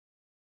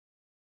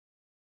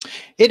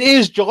It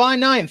is July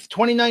 9th,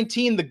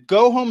 2019, the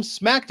Go Home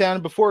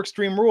SmackDown before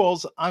Extreme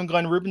Rules. I'm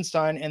Glenn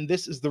Rubenstein, and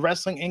this is the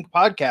Wrestling Inc.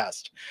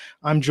 podcast.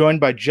 I'm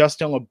joined by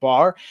Justin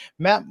LaBar.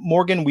 Matt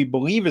Morgan, we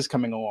believe, is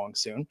coming along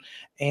soon.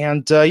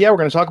 And we're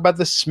going to talk about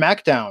the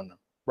SmackDown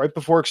right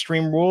before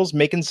Extreme Rules,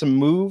 making some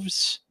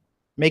moves,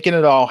 making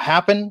it all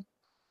happen.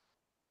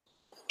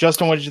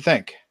 Justin, what did you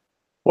think?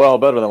 Well,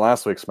 better than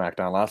last week's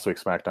SmackDown. Last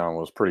week's SmackDown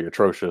was pretty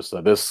atrocious.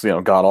 This,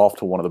 got off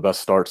to one of the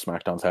best starts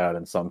SmackDown's had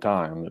in some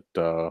time.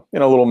 A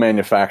little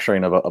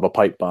manufacturing of a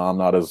pipe bomb,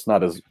 not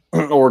as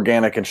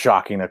organic and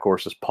shocking, of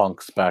course, as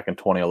Punk's back in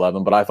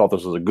 2011. But I thought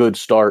this was a good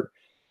start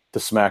to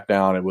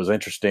SmackDown. It was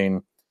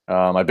interesting.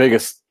 My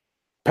biggest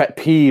pet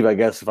peeve, I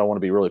guess, if I want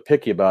to be really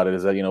picky about it,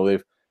 is that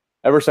they've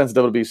ever since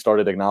WWE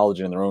started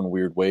acknowledging in their own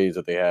weird ways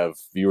that they have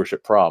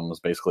viewership problems.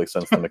 Basically,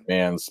 since the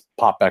McMahons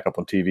popped back up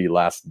on TV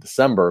last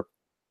December.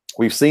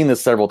 We've seen this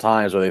several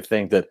times where they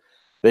think that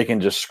they can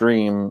just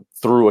scream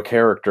through a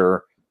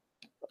character,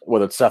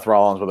 whether it's Seth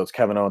Rollins, whether it's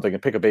Kevin Owens. They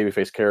can pick a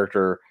babyface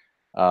character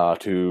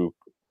to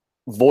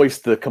voice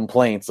the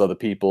complaints of the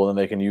people, and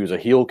then they can use a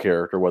heel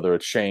character, whether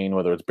it's Shane,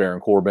 whether it's Baron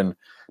Corbin,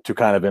 to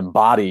kind of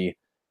embody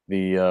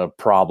the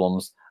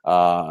problems.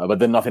 But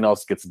then nothing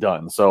else gets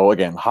done. So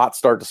again, hot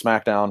start to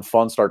SmackDown,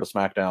 fun start to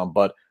SmackDown,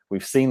 but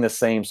we've seen the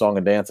same song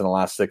and dance in the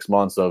last 6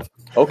 months of,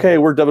 okay,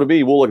 we're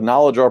WWE. We'll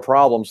acknowledge our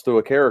problems through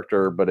a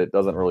character, but it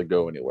doesn't really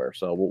go anywhere.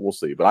 So we'll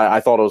see. But I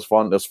thought it was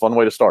fun. It was a fun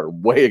way to start.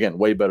 Way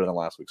better than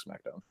last week's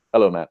SmackDown.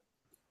 Hello, Matt.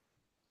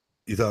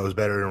 You thought it was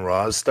better than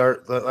Raw's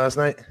start last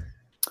night?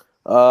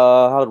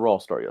 How did Raw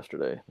start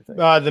yesterday? I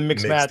think? The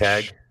mixed match.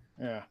 Tag.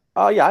 Yeah.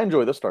 I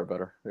enjoy this start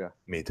better. Yeah.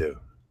 Me too.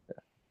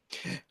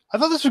 Yeah. I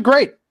thought this was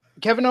great.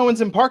 Kevin Owens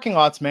in parking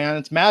lots, man.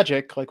 It's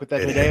magic, like with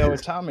that Hideo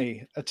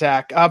Itami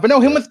attack. But no,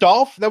 him with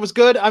Dolph, that was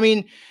good. I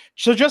mean,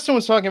 so Justin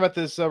was talking about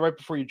this right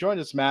before you joined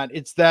us, Matt.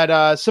 It's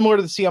that similar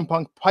to the CM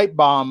Punk pipe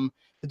bomb,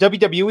 the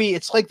WWE,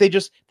 it's like they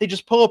just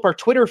pull up our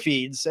Twitter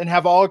feeds and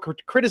have all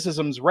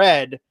criticisms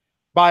read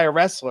by a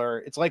wrestler.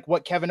 It's like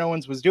what Kevin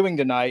Owens was doing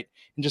tonight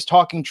and just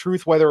talking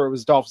truth, whether it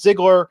was Dolph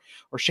Ziggler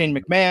or Shane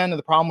McMahon and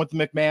the problem with the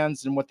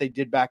McMahons and what they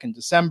did back in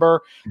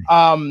December.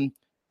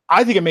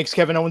 I think it makes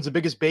Kevin Owens the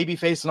biggest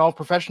babyface in all of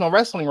professional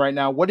wrestling right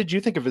now. What did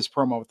you think of his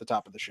promo at the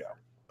top of the show?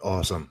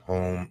 Awesome.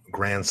 Home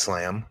grand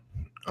slam.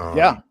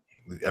 Yeah.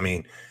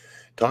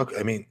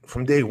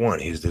 From day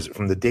one,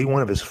 from the day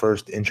one of his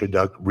first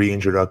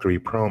reintroductory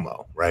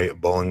promo,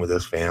 right? Bowling with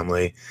his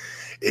family.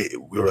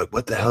 We were like,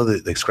 what the hell?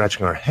 They're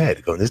scratching our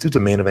head going, this dude's a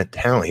main event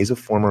talent. He's a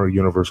former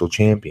Universal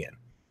Champion.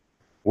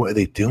 What are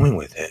they doing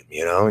with him?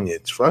 And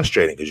it's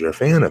frustrating because you're a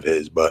fan of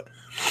his, but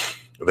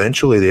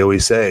eventually, they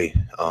always say,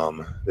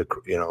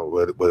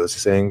 what was he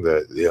saying?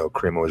 That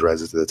cream always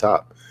rises to the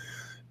top,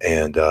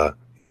 and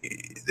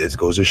this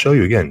goes to show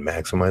you again,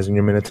 maximizing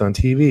your minutes on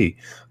TV.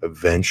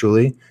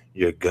 Eventually,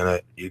 you're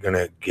gonna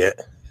get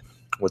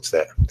what's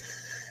that?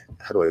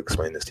 How do I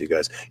explain this to you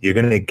guys? You're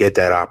gonna get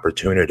that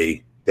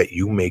opportunity that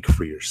you make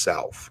for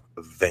yourself.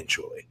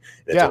 Eventually,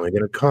 it's only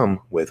gonna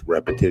come with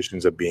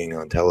repetitions of being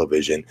on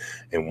television,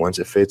 and once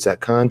it fits that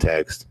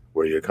context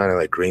where you're kind of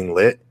like green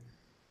lit.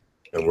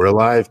 And we're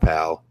alive,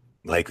 pal,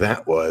 like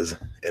that was,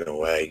 in a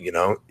way.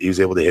 He was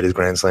able to hit his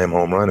Grand Slam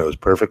home run. It was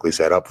perfectly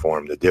set up for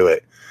him to do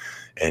it.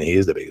 And he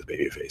is the biggest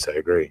babyface. I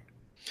agree.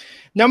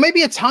 Now, maybe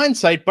it's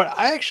hindsight, but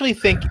I actually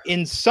think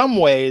in some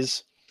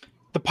ways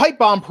the pipe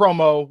bomb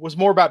promo was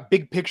more about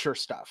big picture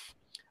stuff.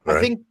 Right. I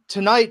think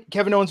tonight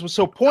Kevin Owens was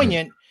so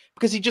poignant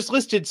because he just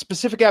listed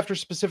specific after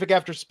specific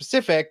after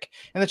specific,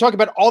 and they talk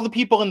about all the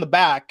people in the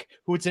back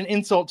who it's an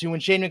insult to when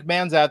Shane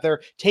McMahon's out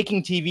there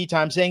taking TV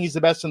time, saying he's the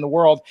best in the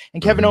world,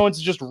 and Kevin Owens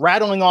is just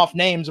rattling off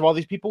names of all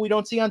these people we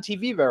don't see on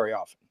TV very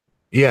often.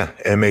 Yeah,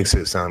 it makes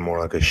it sound more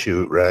like a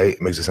shoot, right?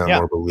 It makes it sound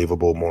more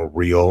believable, more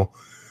real.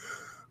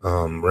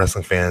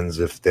 Wrestling fans,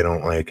 if they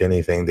don't like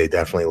anything, they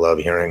definitely love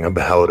hearing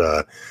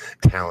about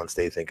talents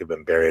they think have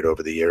been buried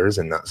over the years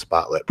and not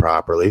spotlit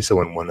properly. So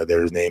when one of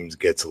their names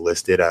gets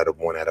listed out of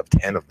 1 out of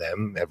 10 of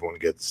them, everyone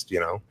gets,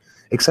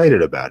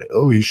 excited about it.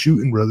 Oh, he's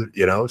shooting, brother.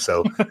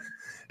 So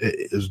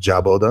it was a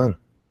job well done.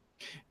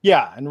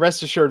 Yeah, and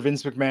rest assured,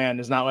 Vince McMahon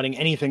is not letting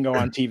anything go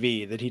on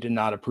TV that he did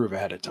not approve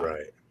ahead of time.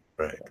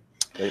 Right.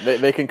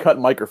 They can cut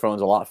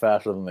microphones a lot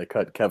faster than they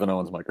cut Kevin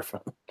Owens'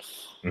 microphone.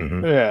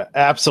 Mm-hmm. Yeah,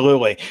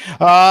 absolutely.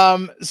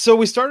 So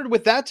we started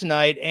with that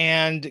tonight,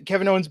 and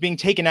Kevin Owens being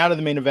taken out of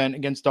the main event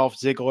against Dolph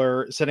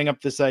Ziggler, setting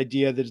up this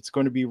idea that it's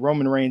going to be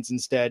Roman Reigns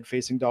instead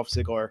facing Dolph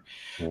Ziggler.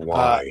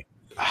 Why?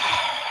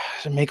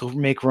 To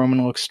make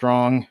Roman look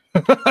strong.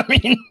 I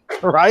mean,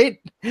 right?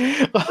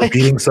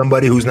 Beating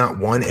somebody who's not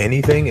won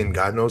anything in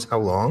God knows how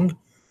long?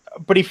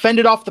 But he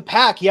fended off the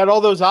pack. He had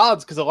all those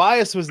odds because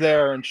Elias was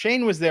there and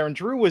Shane was there and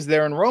Drew was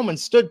there and Roman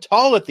stood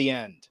tall at the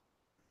end.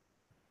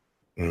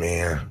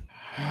 Man.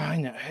 I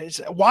know.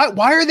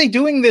 Why are they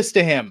doing this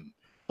to him?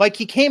 Like,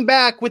 he came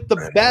back with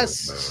the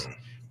best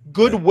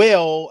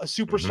goodwill a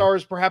superstar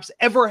has perhaps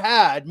ever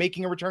had,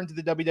 making a return to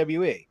the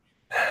WWE.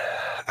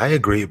 I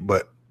agree,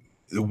 but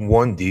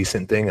one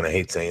decent thing, and I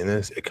hate saying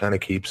this, it kind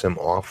of keeps him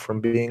off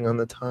from being on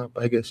the top,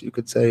 I guess you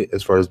could say,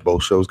 as far as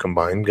both shows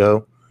combined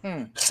go.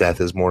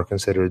 Seth is more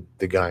considered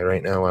the guy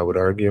right now, I would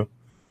argue.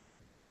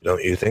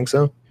 Don't you think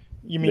so?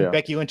 You mean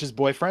Becky Lynch's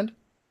boyfriend?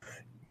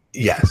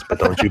 Yes, but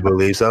don't you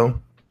believe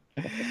so?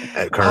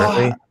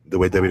 Currently, the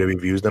way WWE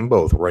views them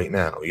both right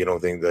now, you don't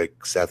think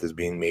like Seth is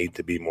being made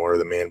to be more of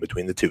the man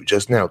between the two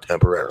just now,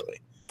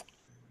 temporarily?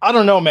 I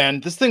don't know,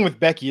 man. This thing with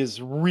Becky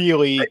has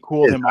really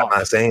cooled him off. I'm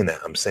not saying that.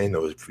 I'm saying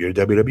though, if you're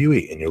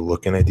WWE and you're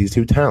looking at these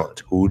two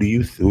talents, who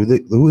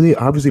are they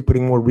obviously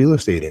putting more real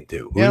estate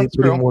into? Who are they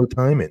putting more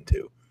time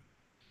into?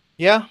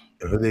 Yeah.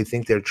 And who they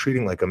think they're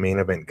treating like a main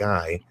event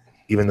guy,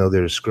 even though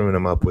they're screwing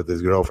him up with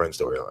his girlfriend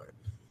storyline.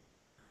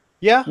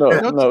 Yeah.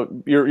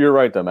 No, you're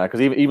right though, Matt.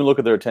 Because even look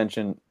at their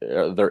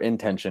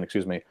intention.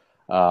 Excuse me.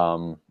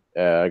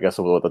 I guess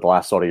with the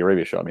last Saudi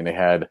Arabia show. I mean, they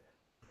had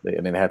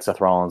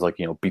Seth Rollins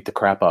beat the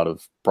crap out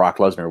of Brock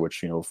Lesnar,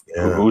 which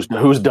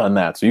who's done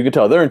that. So you can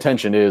tell their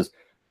intention is.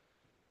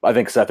 I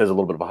think Seth is a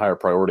little bit of a higher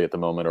priority at the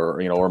moment,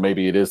 or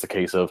maybe it is the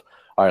case of,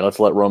 all right, let's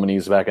let Roman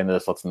ease back in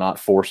this. Let's not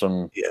force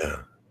him.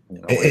 Yeah.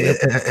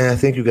 And I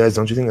think you guys,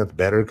 don't you think that's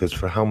better? Because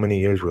for how many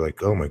years we're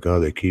like, oh my God,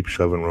 they keep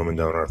shoving Roman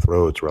down our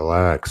throats.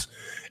 Relax.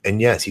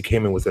 And yes, he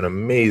came in with an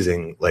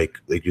amazing, like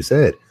you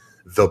said,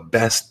 the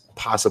best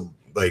possible,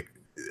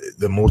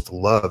 the most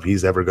love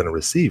he's ever going to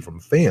receive from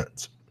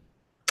fans.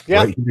 Yeah,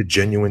 right? He had a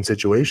genuine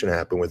situation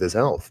happen with his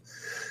health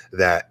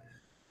that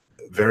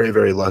very,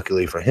 very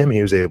luckily for him,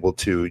 he was able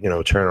to,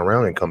 turn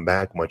around and come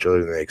back much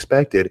earlier than they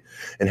expected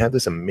and have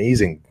this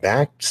amazing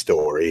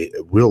backstory,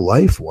 a real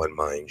life one,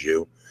 mind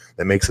you,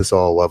 that makes us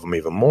all love him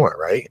even more,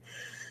 right?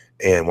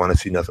 And want to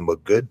see nothing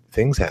but good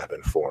things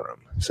happen for him.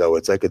 So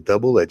it's like a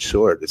double-edged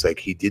sword. It's like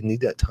he did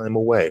need that time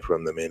away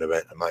from the main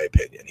event, in my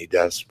opinion. He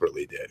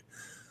desperately did.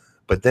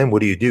 But then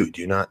what do?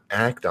 Do you not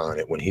act on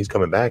it when he's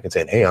coming back and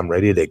saying, hey, I'm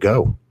ready to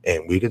go.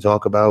 And we can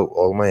talk about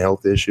all my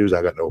health issues.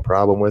 I got no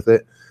problem with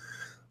it.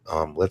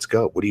 Let's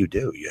go. What do?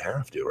 You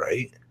have to,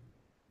 right?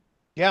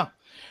 Yeah.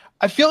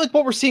 I feel like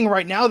what we're seeing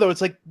right now, though,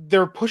 it's like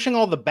they're pushing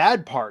all the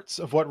bad parts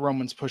of what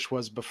Roman's push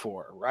was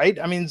before, right?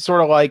 I mean,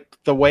 sort of like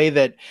the way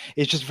that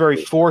it's just very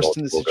forced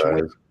in the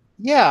situation. Guys.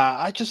 Yeah,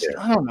 I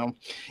don't know.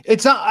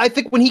 It's not. I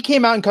think when he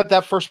came out and cut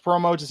that first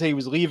promo to say he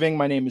was leaving,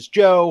 my name is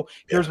Joe.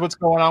 Here's what's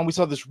going on. We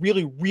saw this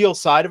really real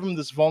side of him,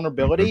 this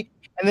vulnerability.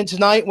 Mm-hmm. And then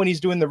tonight, when he's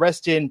doing the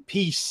rest in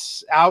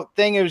peace out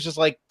thing, it was just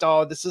like,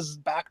 oh, this is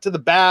back to the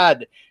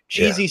bad,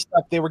 cheesy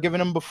stuff they were giving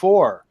him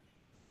before.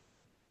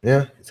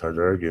 Yeah, it's hard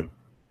to argue.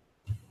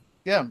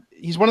 Yeah,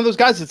 he's one of those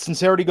guys that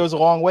sincerity goes a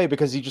long way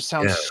because he just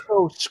sounds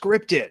so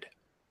scripted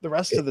the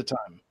rest of the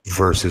time.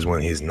 Versus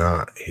when he's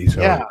not.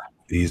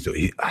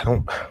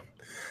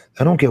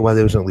 I don't get why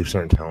they don't leave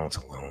certain talents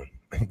alone.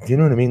 You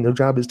know what I mean? Their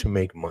job is to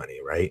make money,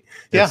 right?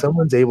 If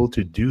someone's able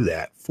to do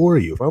that for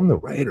you, if I'm the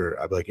writer,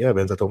 I'd be like, yeah,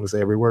 Vince, I told him to say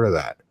every word of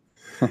that.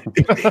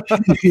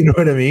 You know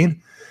what I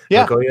mean?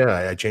 Yeah. Like, oh,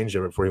 yeah, I changed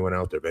it before he went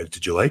out there. Vince,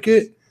 did you like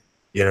it?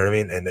 You know what I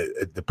mean? And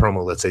the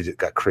promo, let's say, just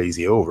got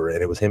crazy over,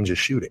 and it was him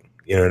just shooting.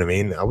 You know what I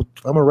mean?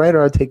 I'm a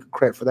writer. I'd take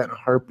credit for that in a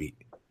heartbeat.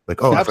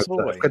 Like, oh,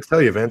 absolutely. I got to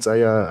tell you, Vince,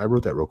 I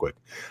wrote that real quick.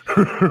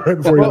 Right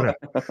before you went out.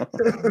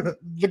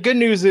 The good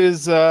news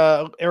is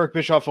Eric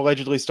Bischoff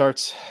allegedly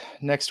starts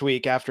next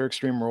week after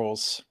Extreme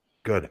Rules.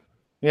 Good.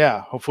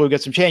 Yeah, hopefully we'll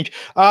get some change.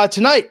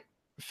 Tonight,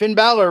 Finn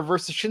Balor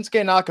versus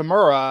Shinsuke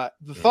Nakamura.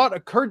 The thought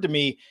occurred to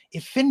me,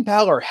 if Finn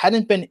Balor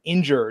hadn't been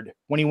injured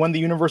when he won the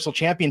Universal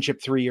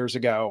Championship 3 years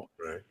ago,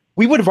 right,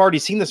 we would have already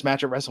seen this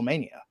match at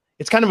WrestleMania.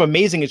 It's kind of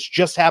amazing it's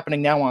just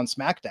happening now on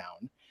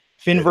SmackDown.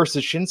 Finn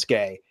versus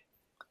Shinsuke.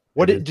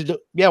 What'd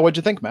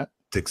you think, Matt?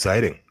 It's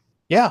exciting.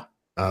 Yeah.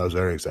 I was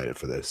very excited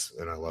for this,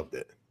 and I loved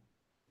it.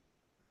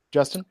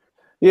 Justin?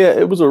 Yeah,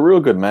 it was a real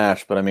good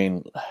match, but I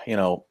mean,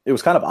 it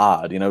was kind of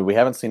odd. We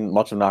haven't seen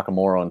much of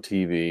Nakamura on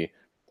TV.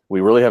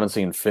 We really haven't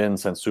seen Finn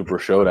since Super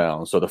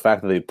Showdown. So the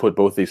fact that they put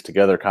both these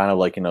together, kind of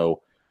like,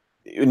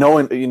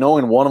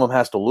 knowing one of them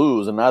has to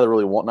lose, and neither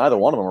one of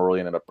them are really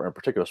in a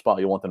particular spot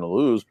you want them to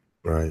lose.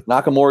 Right.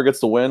 Nakamura gets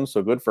the win,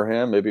 so good for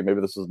him. Maybe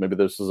this is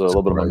a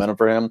little bit of momentum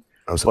for him.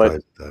 I was surprised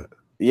at that.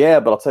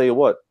 Yeah, but I'll tell you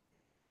what.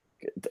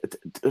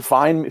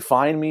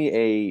 Find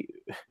me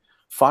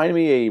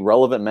a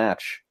relevant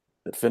match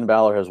that Finn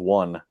Balor has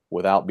won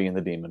without being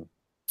the Demon.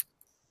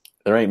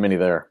 There ain't many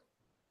there.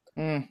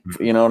 You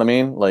know what I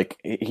mean? Like,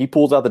 he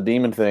pulls out the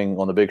Demon thing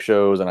on the big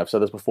shows, and I've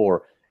said this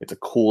before. It's a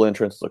cool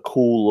entrance. It's a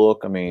cool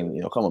look. I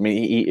mean, come on. I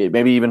mean, he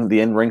maybe even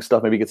the in-ring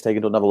stuff maybe gets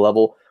taken to another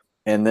level.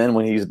 And then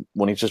when he's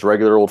just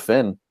regular old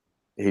Finn,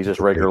 he's just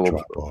regular old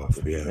drop off.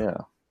 Yeah,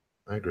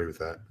 I agree with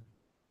that.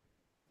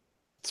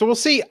 So we'll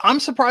see. I'm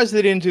surprised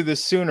they didn't do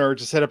this sooner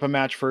to set up a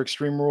match for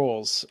Extreme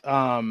Rules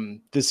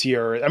this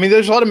year. I mean,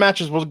 there's a lot of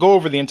matches. We'll go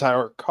over the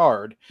entire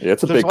card. Yeah,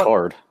 it's a big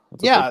card.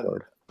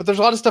 But there's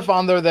a lot of stuff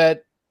on there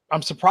that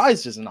I'm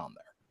surprised isn't on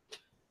there.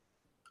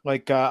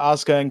 Like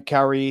Asuka and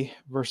Kairi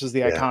versus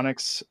the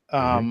Iconics.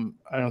 I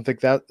don't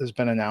think that has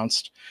been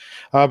announced.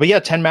 But yeah,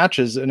 10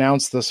 matches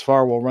announced thus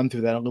far. We'll run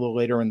through that a little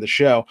later in the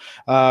show.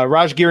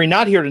 Raj Giri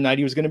not here tonight.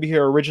 He was going to be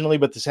here originally,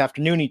 but this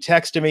afternoon he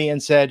texted me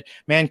and said,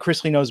 man,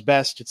 Chris Lee knows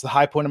best. It's the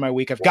high point of my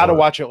week. I've got to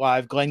watch it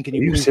live. Glenn, can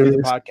you please do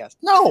the podcast?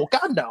 No,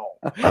 God, no.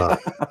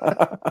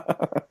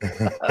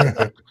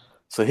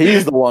 So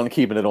he's the one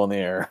keeping it on the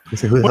air. I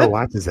said, who the hell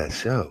watches that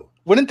show?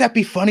 Wouldn't that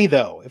be funny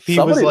though? If he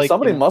somebody, was like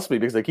somebody must be,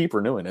 because they keep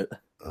renewing it.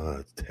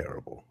 It's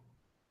terrible.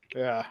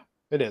 Yeah,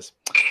 it is.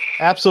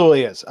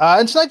 Absolutely is.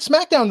 And tonight's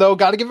SmackDown though,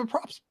 got to give it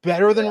props.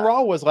 Better than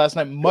Raw was last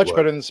night. Much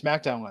better than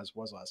SmackDown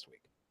was last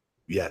week.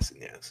 Yes,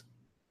 and yes.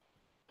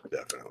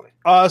 Definitely.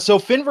 So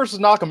Finn versus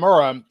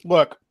Nakamura.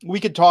 Look, we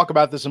could talk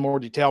about this in more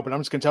detail, but I'm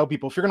just going to tell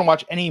people, if you're going to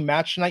watch any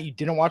match tonight, you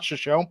didn't watch the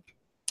show,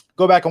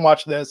 go back and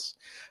watch this.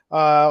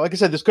 Like I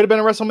said, this could have been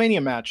a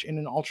WrestleMania match in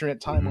an alternate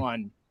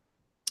timeline.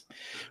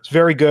 It's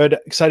very good.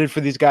 Excited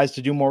for these guys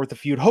to do more with the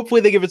feud.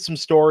 Hopefully they give it some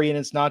story, and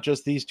it's not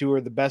just these two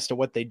are the best at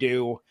what they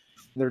do.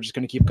 They're just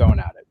going to keep going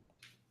at it.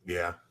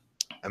 Yeah.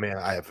 I mean,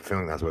 I have a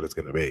feeling that's what it's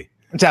going to be.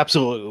 It's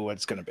absolutely what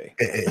it's going to be.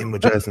 And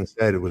what Justin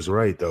said, it was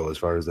right, though, as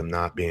far as them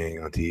not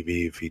being on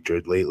TV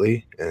featured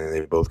lately. And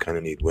they both kind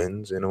of need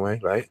wins in a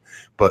way, right?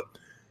 But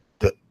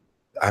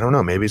I don't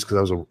know. Maybe it's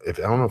because I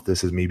don't know if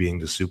this is me being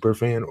the super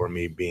fan or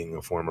me being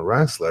a former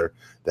wrestler,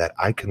 that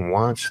I can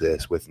watch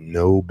this with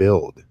no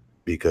build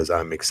because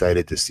I'm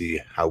excited to see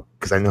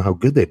because I know how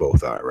good they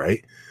both are,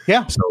 right?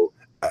 Yeah. So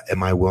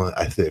am I willing?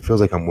 It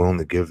feels like I'm willing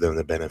to give them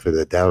the benefit of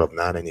the doubt of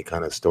not any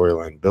kind of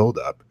storyline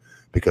buildup,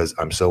 because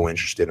I'm so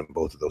interested in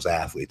both of those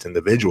athletes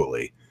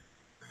individually,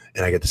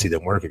 and I get to see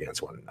them work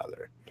against one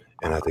another.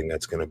 And I think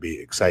that's going to be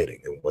exciting,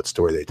 and what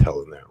story they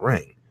tell in that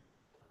ring.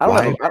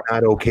 Why am I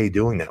not okay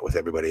doing that with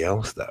everybody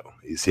else, though?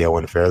 You see how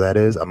unfair that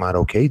is? I'm not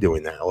okay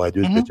doing that. All I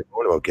do is bitch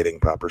about getting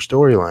proper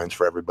storylines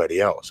for everybody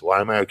else. Why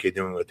am I okay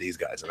doing it with these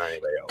guys and not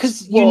anybody else?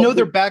 Because you know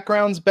their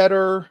backgrounds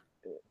better.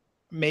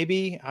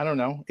 Maybe, I don't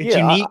know. It's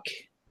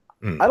unique.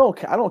 I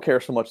don't care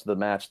so much the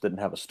match didn't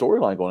have a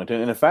storyline going into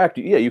it. And in fact,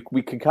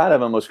 we could kind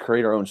of almost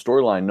create our own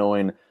storyline,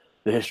 knowing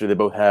the history they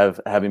both have,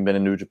 having been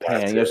in New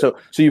Japan. So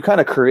you kind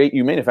of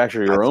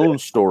manufacture your own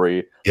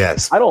story.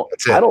 Yes, I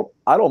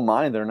don't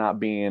mind there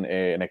not being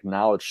an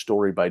acknowledged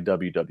story by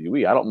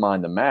WWE. I don't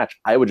mind the match.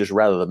 I would just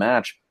rather the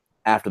match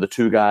after the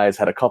two guys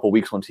had a couple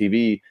weeks on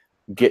TV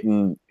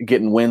getting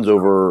wins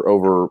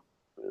over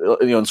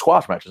in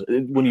squash matches.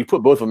 When you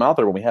put both of them out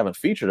there when we haven't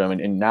featured them,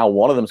 and now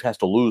one of them has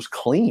to lose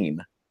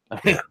clean. I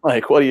mean,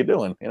 like, what are you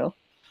doing?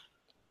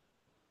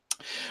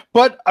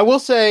 But I will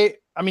say,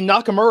 I mean,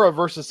 Nakamura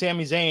versus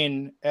Sami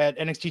Zayn at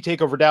NXT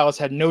TakeOver Dallas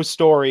had no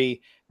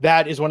story.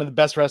 That is one of the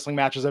best wrestling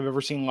matches I've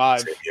ever seen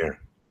live. Same here.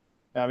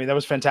 I mean, that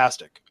was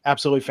fantastic.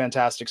 Absolutely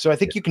fantastic. So I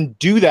think you can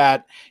do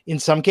that in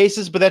some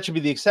cases, but that should be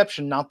the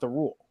exception, not the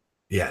rule.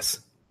 Yes.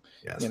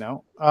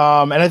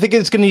 And I think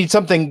it's going to need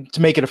something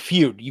to make it a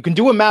feud. You can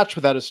do a match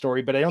without a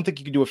story, but I don't think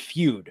you can do a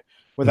feud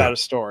without a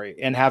story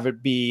and have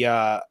it be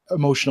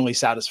emotionally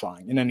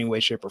satisfying in any way,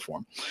 shape, or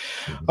form.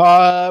 We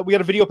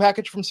got a video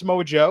package from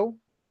Samoa Joe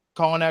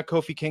calling out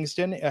Kofi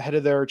Kingston ahead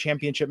of their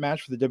championship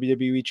match for the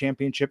WWE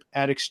Championship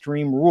at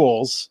Extreme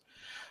Rules.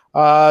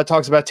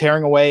 Talks about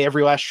tearing away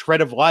every last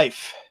shred of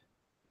life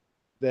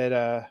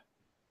that,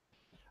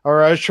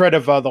 or a shred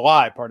of the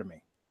lie, pardon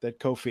me, that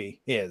Kofi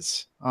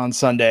is on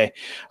Sunday.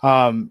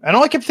 And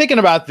all I kept thinking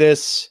about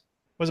this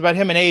was about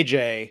him and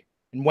AJ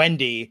and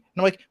Wendy. And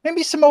I'm like,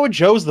 maybe Samoa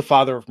Joe's the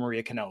father of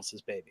Maria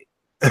Kanellis' baby.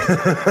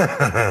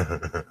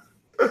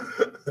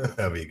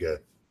 That'd be good.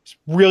 He's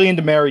really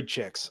into married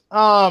chicks.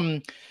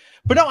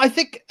 But no, I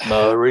think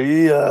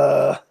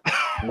Maria.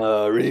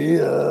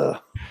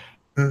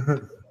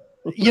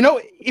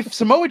 If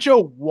Samoa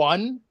Joe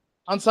won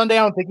on Sunday,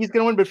 I don't think he's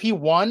going to win, but if he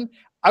won,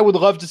 I would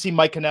love to see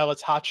Mike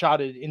Kanellis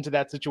hot-shotted into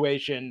that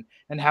situation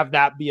and have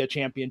that be a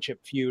championship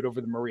feud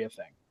over the Maria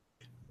thing.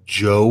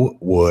 Joe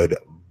would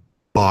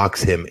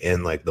box him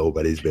in like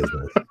nobody's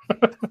business.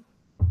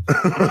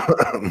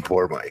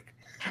 Poor Mike.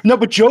 No,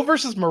 but Joe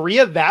versus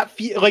Maria,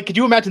 could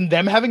you imagine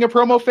them having a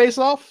promo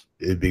face-off?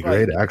 It'd be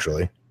great,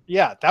 actually.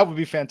 Yeah, that would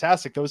be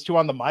fantastic. Those two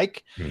on the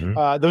mic,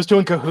 those two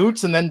in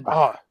cahoots, and then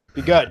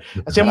be good.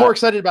 I'm more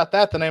excited about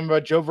that than I am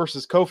about Joe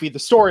versus Kofi, the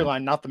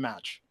storyline, not the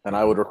match. And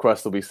I would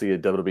request that we see a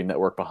WWE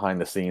Network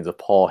behind the scenes of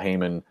Paul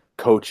Heyman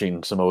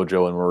coaching Samoa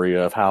Joe and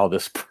Maria of how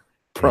this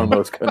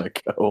promo is going to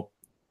go.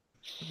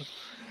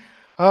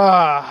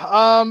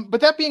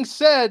 But that being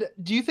said,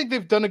 do you think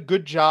they've done a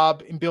good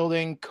job in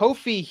building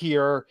Kofi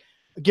here,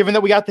 given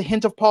that we got the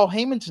hint of Paul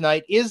Heyman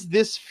tonight? Is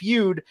this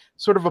feud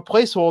sort of a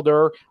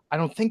placeholder? I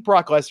don't think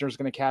Brock Lesnar is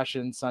going to cash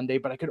in Sunday,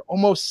 but I could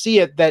almost see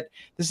it that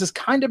this has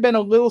kind of been a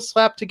little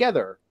slapped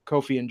together,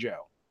 Kofi and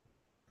Joe.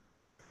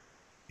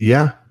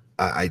 Yeah,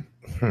 I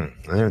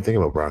didn't think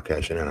about Brock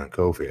cashing in on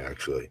Kofi,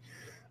 actually.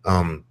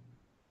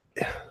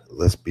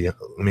 Let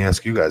me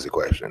ask you guys a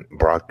question.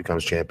 Brock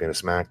becomes champion of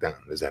SmackDown.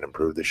 Does that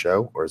improve the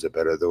show, or is it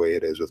better the way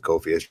it is with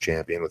Kofi as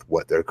champion with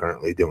what they're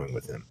currently doing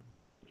with him?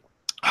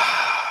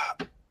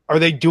 Are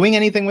they doing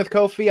anything with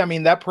Kofi? I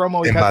mean, that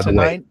promo he cut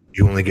tonight. Way,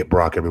 you only get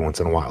Brock every once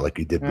in a while, like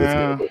you did with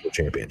the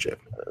championship.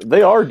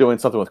 They are doing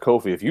something with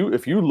Kofi. If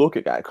you look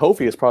at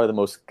Kofi, is probably the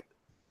most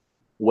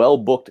well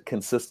booked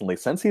consistently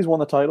since he's won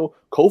the title.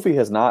 Kofi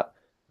has not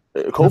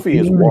Kofi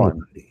is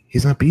one.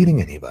 He's not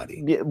beating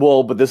anybody. Yeah,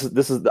 well, but this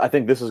is. I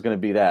think this is going to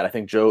be that. I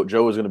think Joe is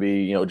going to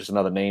be just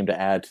another name to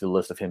add to the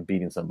list of him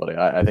beating somebody.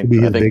 I think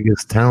the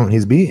biggest talent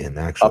he's beaten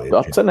actually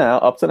up to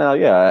now,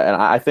 yeah. And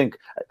I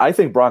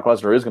think Brock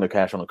Lesnar is going to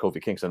cash on the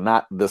Kofi Kingston,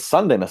 not this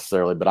Sunday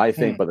necessarily, but I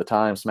think by the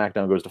time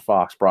SmackDown goes to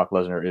Fox, Brock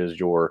Lesnar is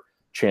your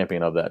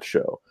champion of that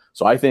show.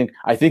 So I think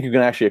you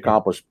can actually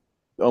accomplish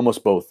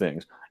almost both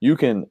things. You're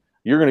going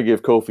to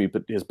give Kofi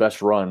his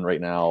best run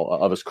right now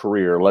of his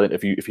career.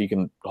 If he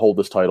can hold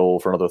this title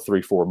for another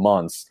 3-4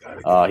 months.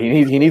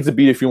 He needs to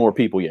beat a few more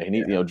people.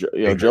 Yeah,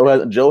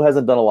 Joe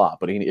hasn't done a lot,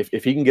 but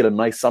if he can get a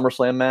nice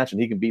SummerSlam match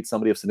and he can beat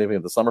somebody of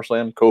significance at the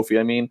SummerSlam, Kofi,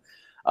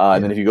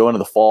 and then if you go into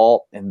the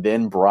fall and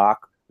then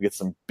Brock gets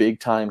some big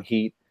time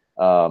heat,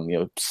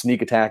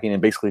 sneak attacking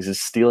and basically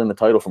just stealing the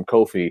title from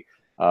Kofi.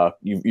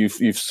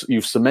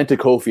 You've cemented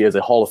Kofi as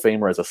a Hall of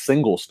Famer as a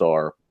single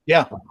star.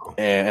 Yeah,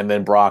 and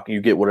then Brock, you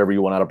get whatever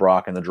you want out of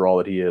Brock and the draw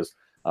that he is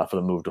for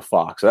the move to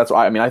Fox. So that's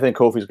why I think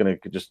Kofi's going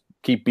to just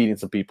keep beating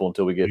some people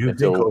until we get. You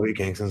think Kofi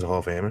Kingston's a Hall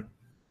of Famer?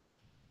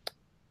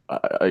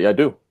 I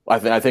do. I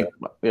think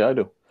I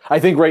do. I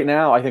think right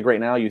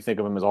now you think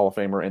of him as Hall of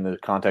Famer in the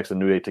context of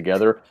New Day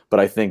together, but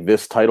I think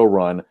this title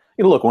run.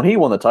 Look, when he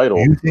won the title,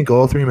 do you think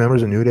all three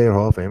members of New Day are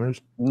Hall of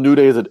Famers? New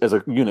Day as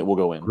a unit will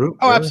go in. Group?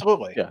 Oh, really?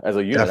 Absolutely. Yeah, as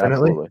a unit,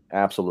 definitely.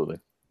 Absolutely.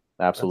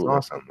 That's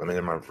awesome. I mean,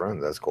 they're my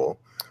friends. That's cool.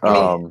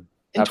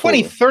 In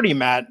 2030,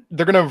 Matt,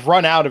 they're going to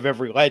run out of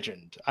every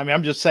legend. I mean,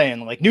 I'm just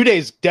saying, like, New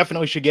Days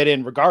definitely should get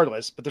in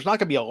regardless, but there's not going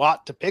to be a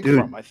lot to pick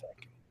from, I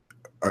think.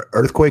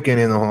 Earthquake ain't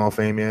in the Hall of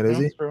Fame yet, is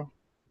he?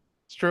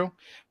 It's true.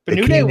 But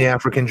New Day, the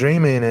African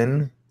Dream ain't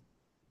in.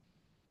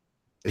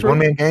 Is One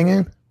Man Gang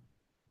in?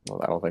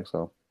 Well, I don't think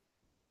so.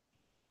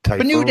 Typhoon?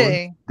 But New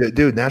Day.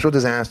 Dude, natural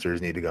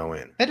disasters need to go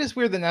in. That is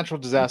weird, the natural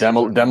disasters.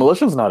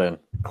 Demolition's not in.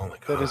 Oh, my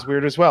God. That is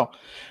weird as well.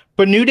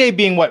 But New Day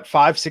being,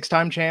 5-6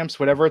 time champs,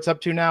 whatever it's up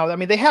to now, I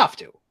mean, they have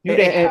to. New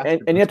Day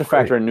and you have to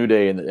factor in New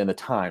Day in the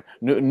time.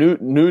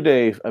 New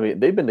Day, I mean,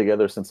 they've been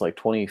together since,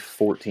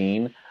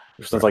 2014.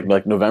 Since, like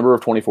November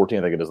of 2014,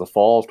 I think it is, the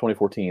fall of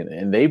 2014.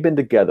 And they've been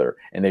together,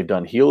 and they've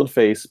done heel and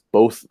face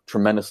both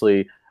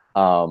tremendously.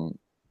 I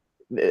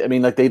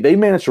mean, they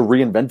managed to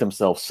reinvent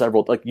themselves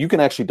several. You can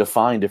actually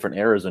define different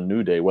eras in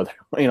New Day, whether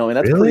and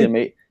that's really? Pretty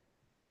amazing.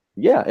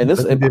 Yeah, and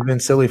they've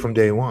been silly from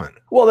day one.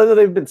 Well,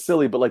 they've been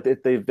silly, but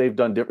they've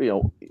done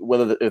different.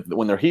 Whether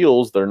when they're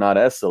heels, they're not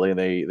as silly. And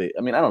they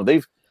I mean, I don't know.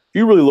 If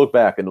you really look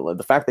back and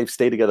the fact they've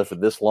stayed together for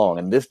this long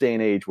in this day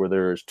and age where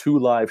there's 2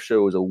 live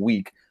shows a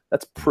week,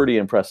 that's pretty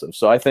impressive.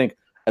 So I think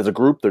as a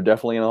group, they're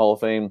definitely in the Hall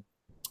of Fame.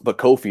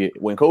 But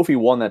when Kofi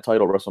won that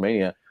title at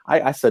WrestleMania,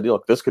 I said,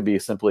 look, this could be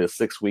simply a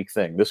 6-week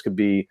thing. This could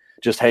be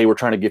just, hey, we're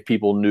trying to give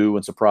people new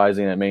and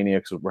surprising at Mania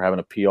because we're having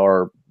a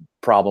PR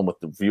problem with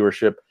the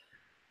viewership.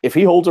 If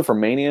he holds it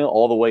from Mania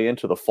all the way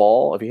into the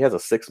fall, if he has a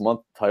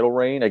 6-month title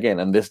reign, again,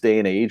 in this day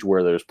and age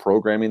where there's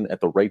programming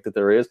at the rate that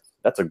there is,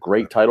 that's a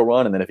great title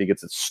run. And then if he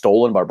gets it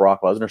stolen by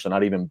Brock Lesnar, so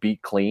not even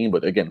beat clean,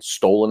 but again,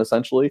 stolen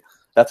essentially,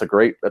 that's a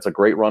great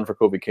run for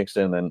Kofi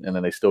Kingston. And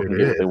then they still can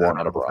get what they want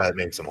out of Brock. That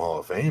makes him Hall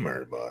of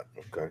Famer, but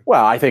okay.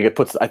 Well, I think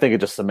it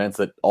just cements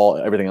that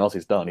everything else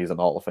he's done, he's in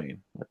the Hall of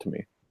Fame to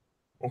me.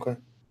 Okay.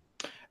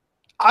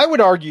 I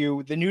would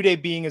argue the New Day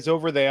being as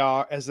over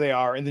as they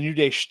are, and the New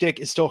Day shtick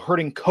is still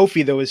hurting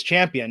Kofi though as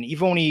champion.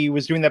 Even when he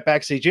was doing that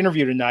backstage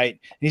interview tonight,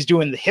 and he's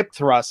doing the hip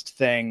thrust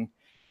thing.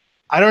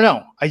 I don't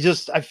know.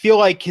 I feel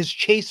like his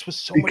chase was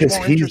so much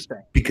more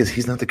interesting. Because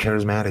he's not the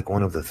charismatic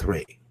one of the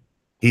three.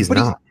 He's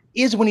not.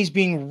 He is when he's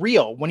being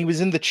real. When he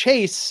was in the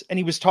chase and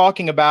he was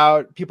talking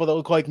about people that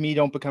look like me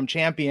don't become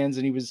champions,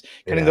 and he was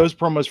getting those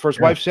promos for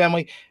his wife's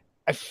family.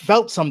 I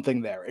felt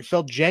something there. It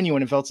felt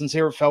genuine. It felt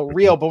sincere. It felt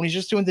real. But when he's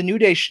just doing the New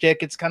Day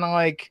shtick, it's kind of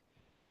like,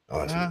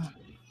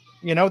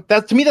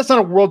 that to me, that's not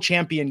a world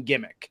champion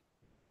gimmick.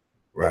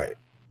 Right.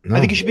 No, I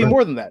think he should be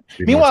more than that.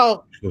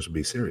 Meanwhile, he's supposed to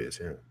be serious.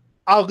 Yeah.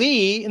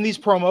 Ali in these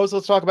promos,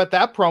 let's talk about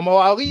that promo.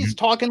 Ali's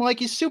talking like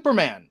he's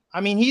Superman. I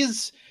mean,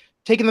 he's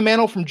taking the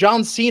mantle from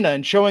John Cena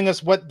and showing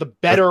us what the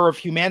better of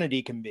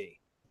humanity can be.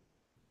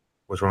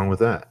 What's wrong with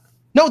that?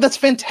 No, that's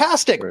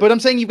fantastic. Right. But I'm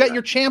saying you've got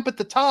your champ at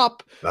the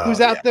top who's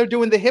out there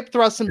doing the hip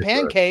thrusts and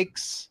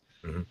pancakes.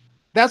 Mm-hmm.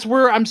 That's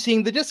where I'm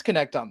seeing the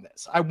disconnect on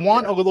this. I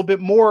want a little bit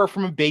more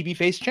from a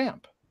babyface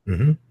champ.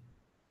 Mm-hmm.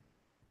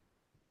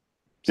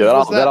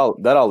 So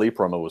that Ali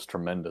promo was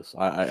tremendous.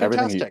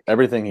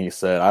 Everything he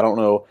said. I don't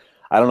know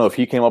if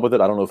he came up with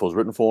it. I don't know if it was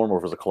written for him or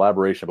if it was a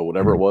collaboration. But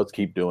whatever it was,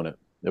 keep doing it.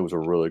 It was a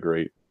really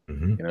great.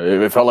 Mm-hmm.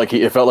 It felt like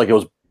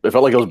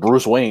it was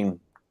Bruce Wayne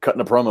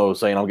cutting a promo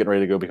saying, "I'm getting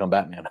ready to go become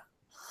Batman."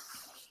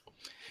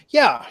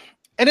 Yeah.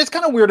 And it's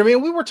kind of weird. I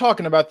mean, we were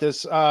talking about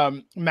this,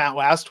 Matt,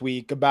 last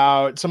week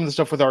about some of the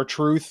stuff with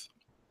R-Truth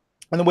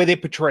and the way they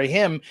portray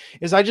him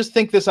is I just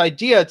think this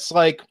idea, it's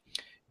like,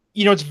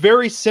 it's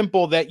very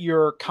simple that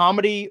you're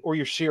comedy or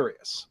you're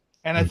serious.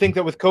 And I think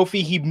that with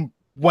Kofi, he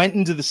went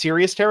into the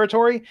serious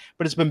territory,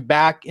 but it's been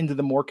back into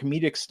the more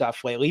comedic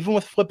stuff lately, even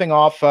with flipping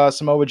off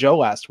Samoa Joe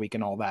last week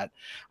and all that.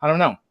 I don't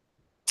know.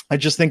 I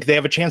just think they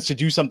have a chance to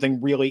do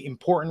something really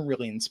important,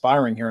 really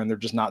inspiring here, and they're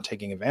just not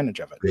taking advantage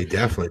of it. They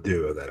definitely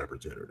do have that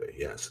opportunity.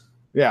 Yes.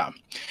 Yeah.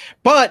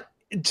 But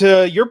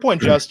to your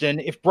point, Justin,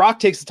 if Brock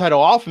takes the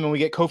title off him and we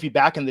get Kofi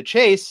back in the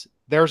chase,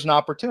 there's an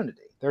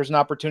opportunity. There's an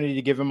opportunity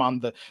to give him on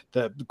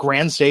the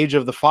grand stage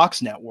of the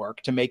Fox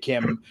network to make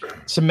him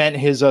cement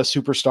his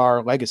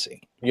superstar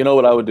legacy. You know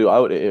what I would do? I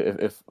would,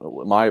 if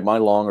my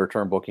longer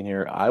term booking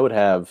here, I would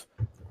have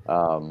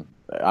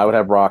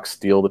Brock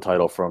steal the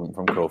title from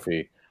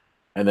Kofi.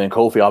 And then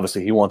Kofi,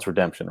 obviously, he wants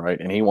redemption, right?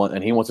 And he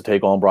wants to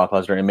take on Brock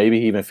Lesnar, and maybe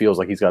he even feels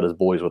like he's got his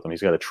boys with him.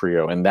 He's got a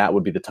trio, and that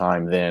would be the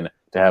time then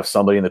to have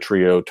somebody in the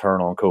trio turn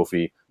on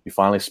Kofi. You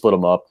finally split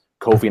them up.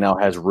 Kofi now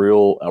has a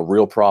real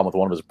problem with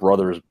one of his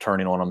brothers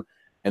turning on him,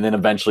 and then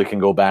eventually can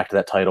go back to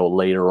that title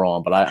later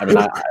on. But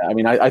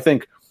I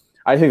think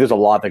there's a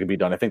lot that can be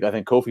done. I think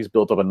Kofi's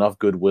built up enough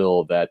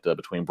goodwill that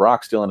between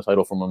Brock stealing the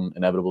title from him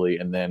inevitably,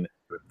 and then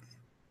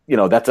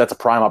that's a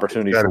prime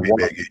opportunity.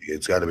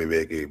 It's got to be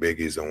Biggie.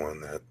 Biggie's the one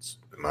that's,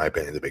 in my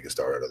opinion, the biggest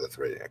star out of the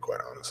three. Quite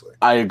honestly,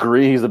 I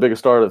agree. He's the biggest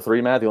star of the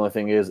three, Matt. The only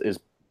thing is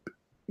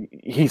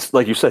he's,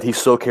 like you said, he's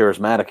so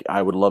charismatic.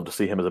 I would love to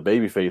see him as a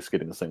babyface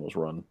getting the singles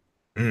run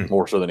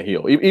more so than a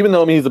heel. Even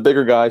though he's a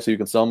bigger guy, so you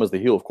can sell him as the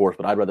heel, of course.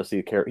 But I'd rather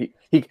see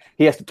he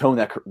has to tone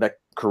that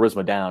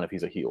charisma down if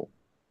he's a heel.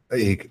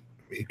 He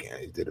can't.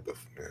 He did it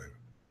before.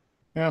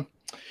 Yeah.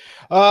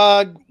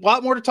 A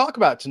lot more to talk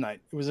about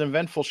tonight. It was an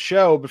eventful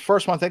show, but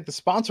first I want to thank the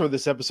sponsor of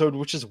this episode,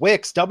 which is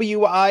Wix,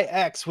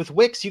 W-I-X. With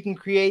Wix, you can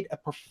create a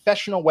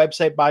professional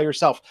website by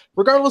yourself,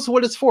 regardless of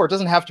what it's for. It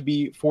doesn't have to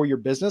be for your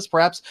business.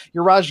 Perhaps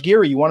you're Raj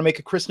Giri. You want to make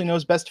a Chris Lee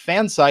Knows Best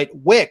fan site.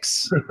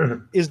 Wix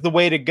is the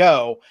way to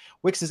go.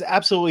 Wix is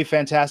absolutely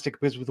fantastic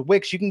because with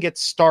Wix, you can get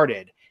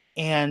started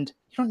and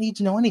you don't need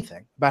to know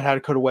anything about how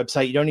to code a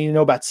website. You don't need to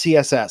know about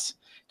CSS.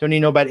 Don't need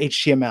to know about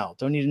HTML.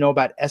 Don't need to know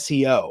about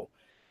SEO.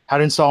 How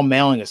to install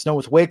mailing lists. No,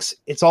 with Wix,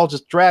 it's all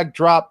just drag,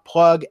 drop,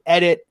 plug,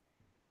 edit.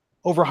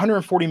 Over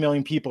 140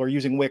 million people are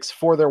using Wix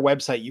for their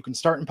website. You can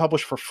start and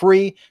publish for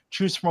free,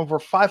 choose from over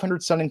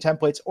 500 stunning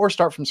templates, or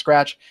start from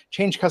scratch,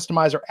 change,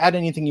 customize, or add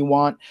anything you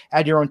want,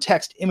 add your own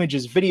text,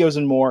 images, videos,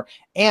 and more.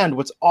 And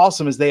what's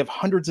awesome is they have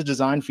hundreds of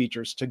design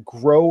features to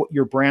grow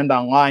your brand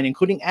online,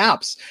 including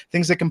apps,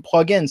 things that can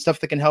plug in, stuff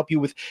that can help you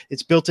with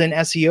its built-in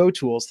SEO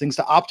tools, things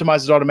to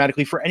optimize it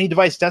automatically for any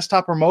device,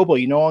 desktop or mobile.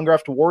 You no longer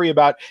have to worry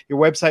about your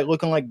website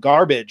looking like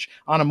garbage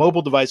on a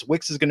mobile device.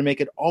 Wix is going to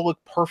make it all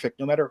look perfect,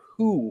 no matter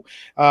who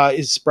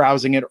is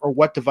browsing it or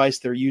what device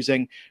they're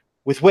using.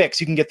 With Wix,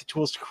 you can get the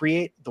tools to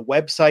create the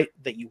website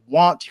that you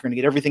want. You're going to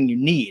get everything you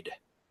need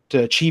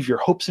to achieve your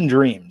hopes and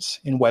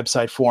dreams in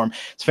website form.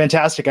 It's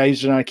fantastic. I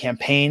used it on a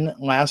campaign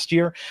last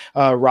year.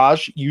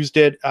 Raj used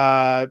it.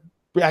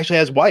 Actually,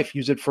 his wife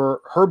used it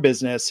for her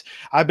business.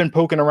 I've been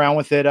poking around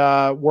with it,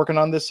 working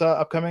on this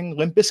upcoming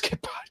Limp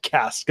Bizkit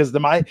podcast because the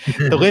Limp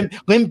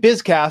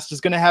Bizcast is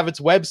going to have its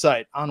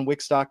website on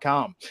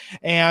Wix.com.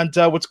 And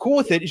what's cool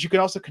with it is you can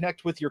also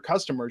connect with your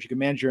customers. You can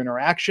manage your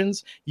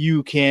interactions.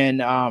 You can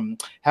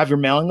have your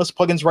mailing list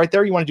plugins right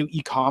there. You want to do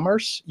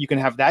e-commerce, you can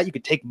have that. You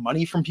could take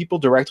money from people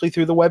directly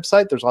through the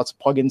website. There's lots of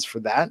plugins for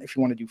that if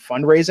you want to do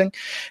fundraising.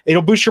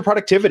 It'll boost your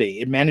productivity.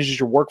 It manages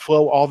your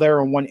workflow all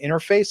there in one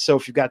interface. So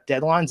if you've got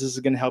deadlines, this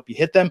is going to help you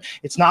hit them.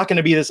 It's not going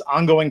to be this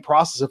ongoing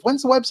process of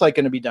when's the website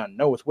going to be done.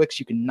 No, with Wix,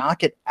 you can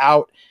knock it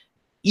out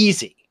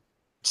easy.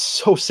 It's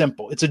so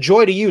simple. It's a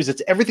joy to use.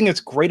 It's everything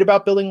that's great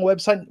about building a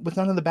website with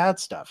none of the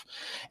bad stuff.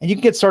 And you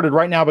can get started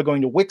right now by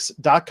going to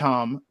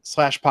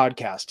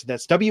wix.com/podcast.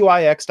 That's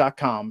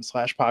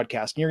wix.com/podcast.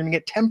 And you're going to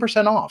get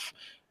 10% off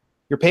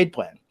your paid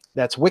plan.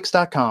 That's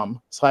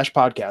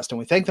wix.com/podcast. And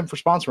we thank them for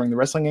sponsoring the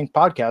Wrestling Inc.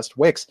 podcast.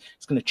 Wix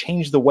is going to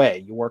change the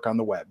way you work on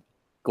the web.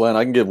 Glenn,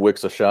 I can give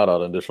Wix a shout out,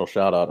 an additional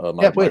shout out.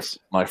 Please.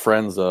 My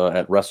friends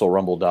at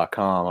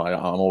WrestleRumble.com,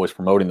 I'm always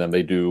promoting them.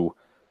 They do,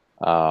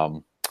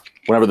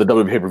 whenever the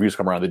WWE pay-per-views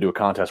come around, they do a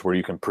contest where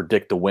you can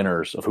predict the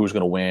winners of who's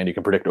going to win. You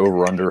can predict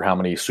over/under how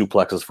many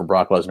suplexes from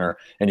Brock Lesnar,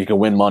 and you can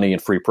win money and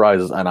free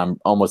prizes. And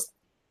I'm almost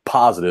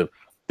positive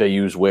they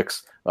used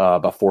Wix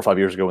about 4 or 5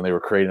 years ago when they were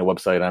creating a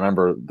website. And I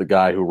remember the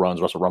guy who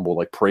runs Wrestle Rumble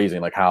like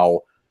praising like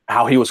how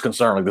he was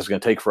concerned, like this is going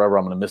to take forever.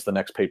 I'm going to miss the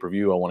next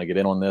pay-per-view. I want to get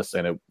in on this,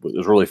 and it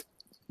was really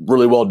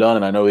well done,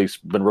 and I know he's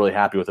been really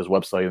happy with his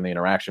website and the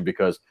interaction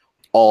because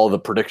all the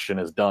prediction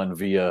is done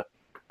via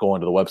going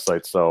to the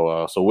website.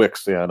 So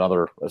Wix, I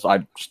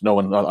just know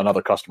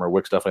another customer.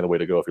 Wix definitely the way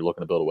to go if you're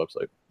looking to build a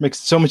website. Makes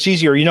it so much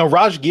easier.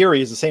 Raj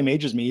Giri is the same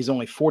age as me. He's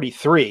only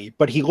 43,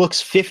 but he looks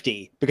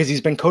 50 because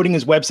he's been coding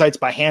his websites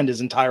by hand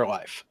his entire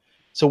life.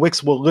 So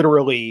Wix will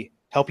literally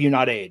help you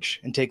not age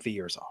and take the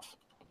years off.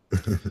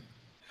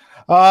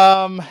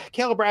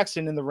 Kayla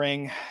Braxton in the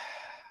ring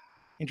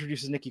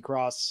introduces Nikki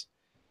Cross,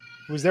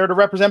 who was there to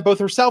represent both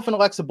herself and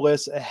Alexa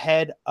Bliss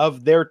ahead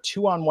of their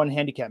 2-on-1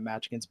 handicap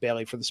match against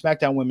Bayley for the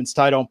SmackDown Women's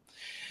title.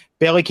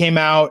 Bayley came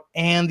out,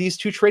 and these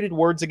two traded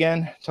words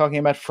again, talking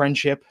about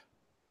friendship.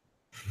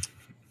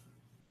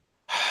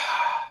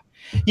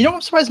 You know,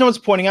 I'm surprised no one's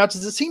pointing out.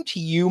 Does it seem to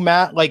you,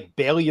 Matt, like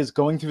Bayley is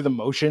going through the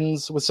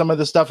motions with some of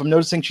this stuff? I'm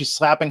noticing she's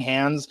slapping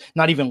hands,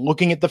 not even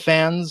looking at the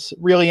fans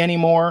really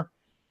anymore.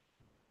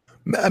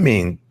 I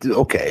mean,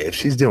 okay, if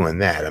she's doing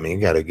that, I mean,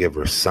 you got to give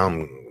her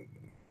some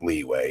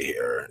leeway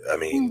here. I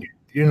mean,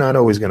 you're not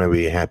always going to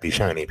be happy,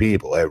 shiny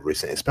people,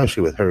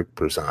 especially with her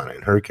persona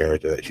and her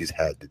character that she's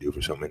had to do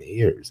for so many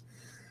years.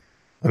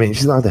 I mean,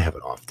 she's allowed to have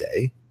an off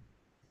day.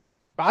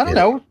 I don't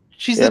know.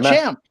 She's the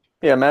champ.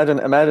 Yeah, imagine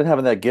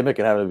having that gimmick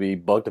and having to be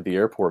bugged at the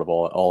airport of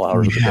all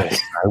hours of the day.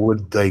 I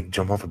would like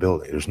jump off a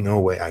building. There's no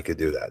way I could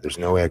do that. There's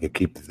no way I could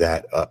keep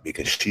that up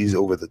because she's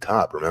over the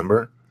top.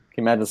 Remember?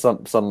 Can you imagine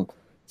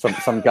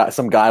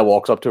some guy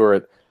walks up to her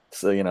at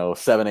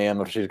 7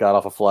 a.m. if she's got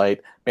off a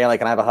flight. Bayley,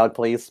 can I have a hug,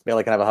 please?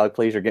 Bayley, can I have a hug,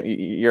 please?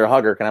 You're a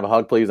hugger. Can I have a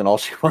hug, please? And all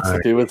she wants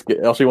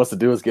to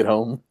do is get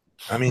home.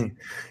 I mean,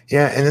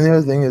 yeah. And then the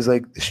other thing is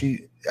like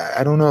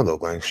I don't know though,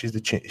 Glenn. She's the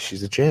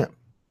champ.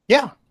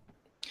 Yeah.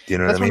 You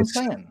know what I mean? I'm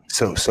saying?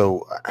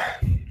 So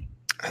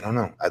I don't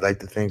know. I'd like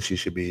to think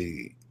she's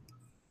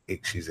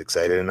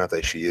excited enough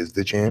that she is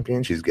the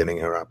champion. She's getting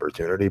her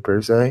opportunity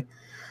per se.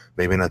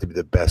 Maybe not to be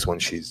the best one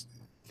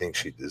thinks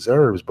she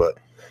deserves, but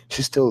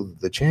she's still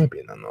the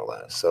champion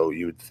nonetheless. So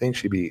you would think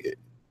she'd be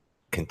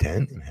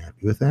content and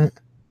happy with that.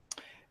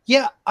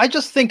 Yeah, I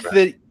just think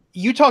that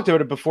you talked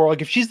about it before.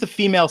 Like if she's the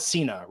female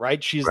Cena,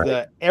 right? She's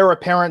the heir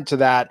apparent to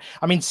that.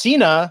 I mean,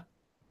 Cena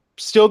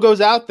still goes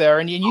out there,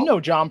 and you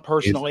know John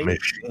personally.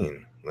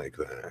 Machine like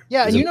that.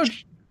 Yeah, and you know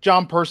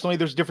John personally.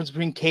 There's a difference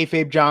between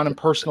kayfabe John and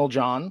personal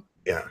John.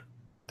 Yeah,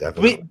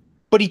 definitely.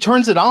 But he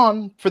turns it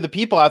on for the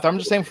people out there. I'm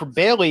just saying for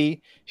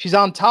Bayley, she's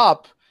on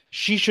top.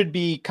 She should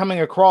be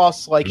coming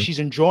across like she's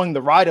enjoying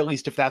the ride, at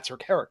least if that's her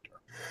character.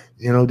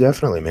 You know,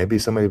 definitely.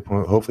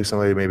 Hopefully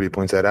somebody maybe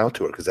points that out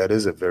to her because that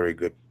is a very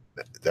good.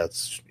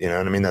 That's what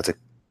I mean. That's a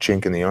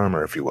chink in the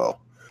armor, if you will.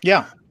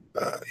 Yeah.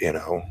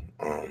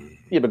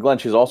 Yeah, but Glenn,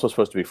 she's also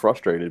supposed to be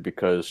frustrated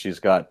because she's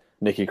got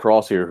Nikki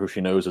Cross here, who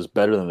she knows is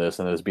better than this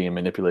and is being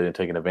manipulated and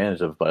taken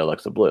advantage of by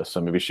Alexa Bliss. So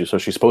maybe she's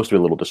supposed to be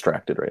a little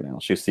distracted right now.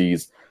 She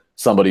sees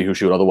somebody who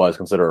she would otherwise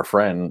consider a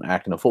friend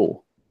acting a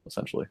fool,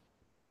 essentially.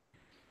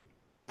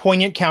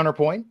 Poignant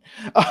counterpoint.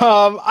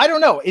 I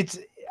don't know.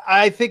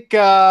 I think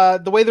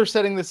the way they're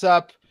setting this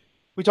up,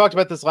 we talked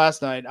about this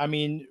last night. I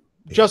mean,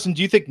 Justin,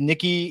 do you think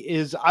Nikki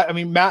is? I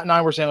mean, Matt and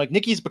I were saying like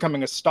Nikki's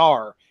becoming a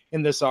star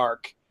in this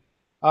arc.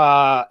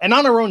 And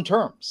on her own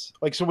terms,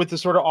 like, so with the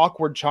sort of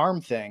awkward charm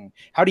thing,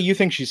 how do you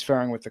think she's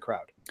faring with the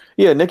crowd?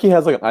 Yeah, Nikki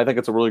has I think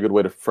it's a really good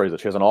way to phrase it.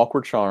 She has an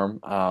awkward charm.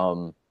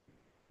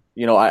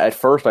 At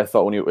first I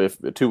thought if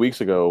 2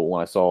 weeks ago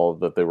when I saw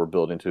that they were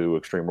building to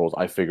Extreme Rules,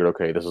 I figured,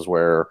 okay, this is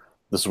where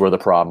the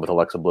problem with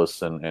Alexa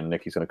Bliss and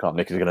Nikki's going to come.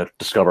 Nikki's going to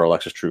discover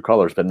Alexa's true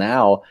colors. But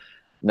now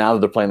that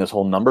they're playing this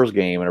whole numbers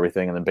game and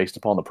everything, and then based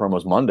upon the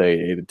promos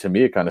Monday, to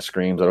me it kind of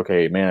screams that,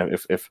 okay, man,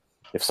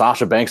 if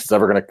Sasha Banks is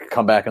ever going to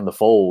come back in the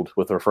fold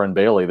with her friend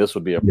Bayley, this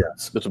would be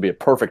a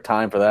perfect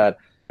time for that.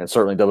 And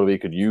certainly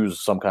WWE could use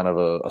some kind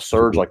of a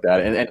surge like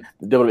that. And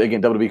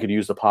WWE could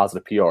use the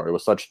positive PR. It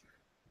was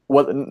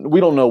we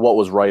don't know what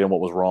was right and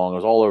what was wrong. It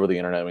was all over the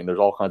internet. I mean, there's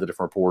all kinds of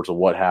different reports of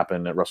what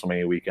happened at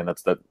WrestleMania weekend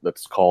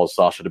that's caused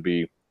Sasha to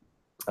be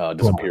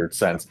disappeared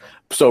since.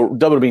 So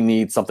WWE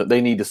needs something.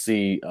 They need to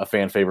see a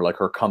fan favorite like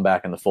her come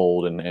back in the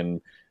fold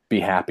and be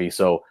happy.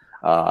 So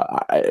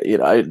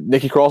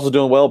Nikki Cross is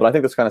doing well, but I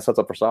think this kind of sets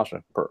up for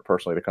Sasha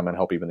personally to come and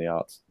help even the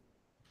odds.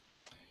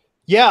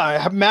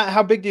 Yeah, Matt,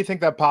 how big do you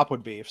think that pop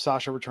would be if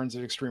Sasha returns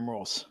at Extreme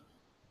Rules?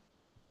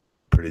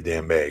 Pretty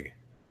damn big.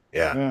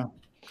 Yeah.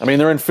 I mean,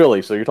 they're in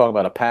Philly, so you're talking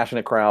about a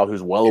passionate crowd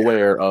who's well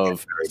aware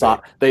of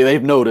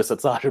they've noticed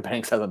that Sasha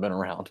Banks hasn't been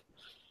around.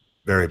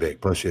 Very big.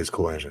 Plus, she has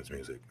cool entrance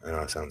music. I know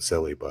it sounds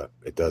silly, but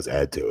it does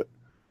add to it.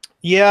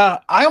 Yeah,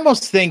 I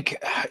almost think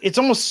it's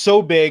almost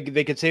so big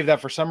they could save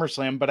that for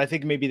SummerSlam, but I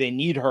think maybe they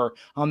need her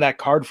on that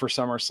card for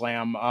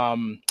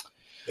SummerSlam.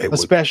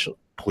 Especially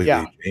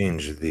completely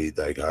change the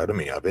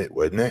dichotomy of it,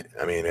 wouldn't it?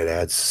 I mean, it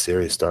adds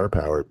serious star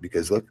power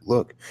because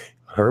look,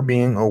 her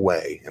being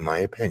away, in my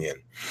opinion,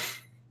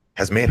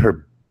 has made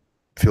her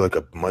feel like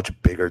a much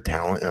bigger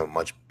talent and a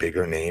much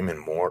bigger name and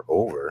more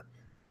over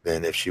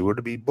than if she were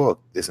to be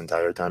booked this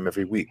entire time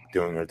every week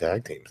doing her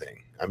tag team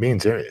thing. I'm being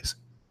serious.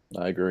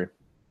 I agree.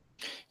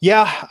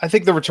 Yeah, I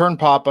think the return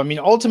pop, I mean,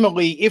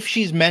 ultimately, if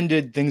she's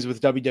mended things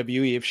with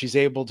WWE, if she's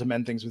able to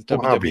mend things with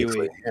WWE.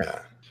 Obviously, yeah.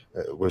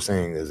 We're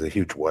saying there's a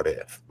huge what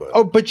if.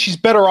 But she's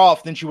better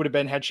off than she would have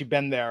been had she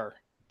been there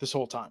this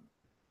whole time.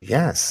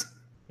 Yes.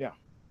 Yeah.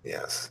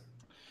 Yes.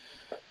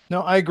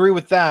 No, I agree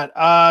with that.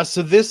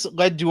 So this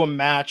led to a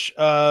match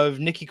of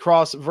Nikki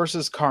Cross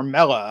versus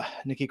Carmella.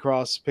 Nikki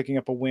Cross picking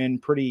up a win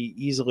pretty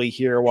easily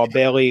here while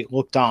Bayley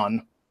looked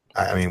on.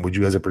 I mean, would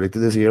you guys have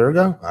predicted this a year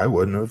ago? I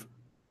wouldn't have.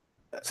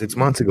 6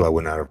 months ago, I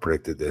would not have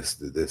predicted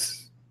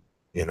this,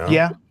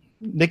 Yeah.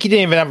 Nikki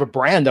didn't even have a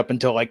brand up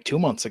until like 2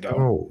 months ago.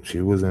 Oh, she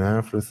was an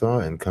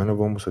afterthought and kind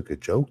of almost like a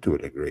joke to a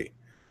degree.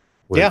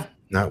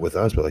 Not with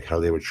us, but like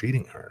how they were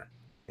treating her.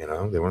 They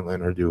weren't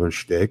letting her do her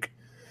shtick.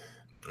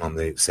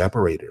 They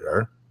separated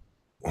her.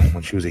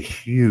 when she was a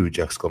huge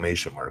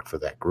exclamation mark for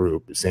that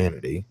group,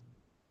 Sanity.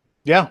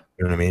 Yeah.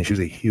 You know what I mean? She was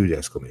a huge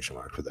exclamation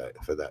mark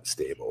for that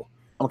stable.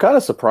 I'm kind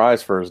of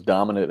surprised for as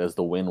dominant as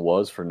the win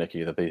was for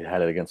Nikki that they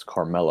had it against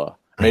Carmella.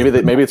 Maybe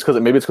it's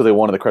because they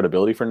wanted the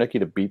credibility for Nikki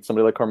to beat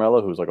somebody like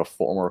Carmella, who's like a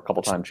former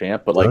couple-time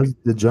champ. But it does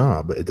the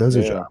job. It does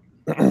the job.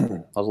 I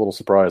was a little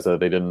surprised that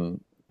they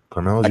didn't.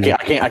 Carmella's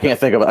I can't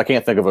think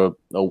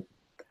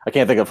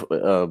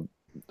of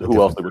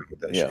who else they would.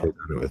 Yeah.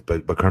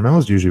 But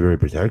Carmella's usually very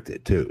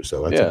protected too,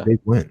 so that's a big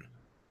win.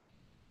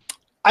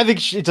 I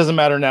think it doesn't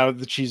matter now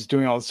that she's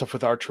doing all this stuff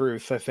with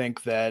R-Truth. I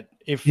think that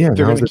if they're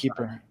going to keep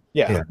her.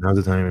 Yeah, now's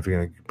the time. If you're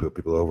going to put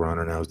people over on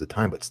her, now's the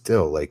time. But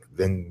still, like,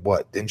 then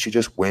what? Didn't she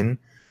just win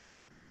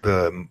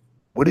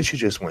what did she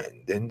just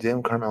win?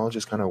 Didn't Carmella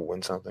just kind of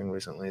win something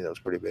recently that was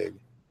pretty big?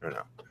 Or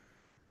no?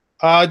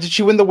 Did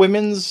she win the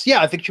women's?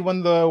 Yeah, I think she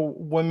won the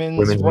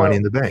women's Money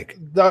in the Bank.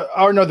 I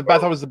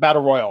thought it was the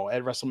Battle Royal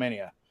at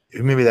WrestleMania.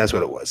 Maybe that's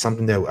what it was.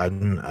 Something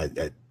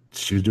that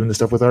she was doing the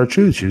stuff with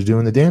R-Truth. She was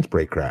doing the dance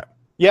break crap.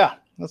 Yeah,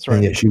 that's right.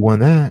 And yet she won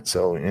that.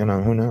 So,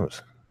 who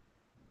knows?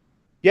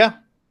 Yeah.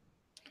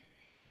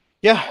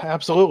 Yeah,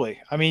 absolutely.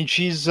 I mean,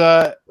 she's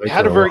had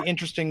a very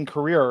interesting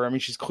career. I mean,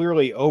 she's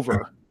clearly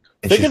over.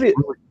 And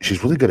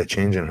she's really good at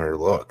changing her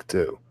look,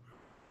 too.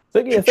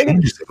 She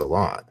changes it a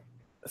lot.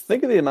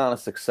 Think of the amount of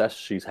success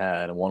she's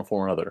had in one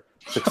form or another.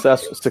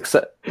 Success.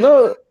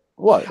 No,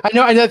 what? I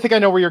know. I think I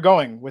know where you're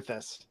going with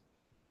this.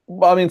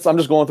 Well, I mean, I'm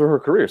just going through her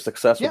career.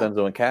 Success with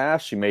Enzo and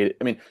Cass. She made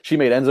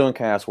Enzo and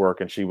Cass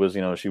work, and she was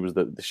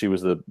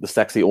the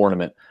sexy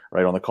ornament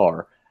right on the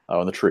car,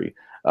 on the tree.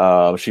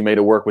 She made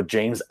it work with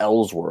James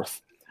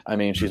Ellsworth. I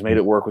mean, she's made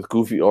it work with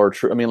Goofy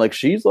R-Truth. I mean,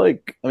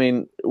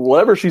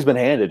 whatever she's been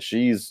handed,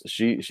 she's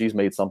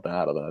made something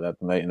out of that.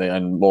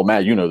 And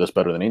Matt, you know this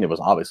better than any of us.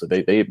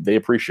 Obviously, they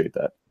appreciate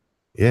that.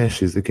 Yeah,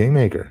 she's the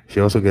kingmaker. She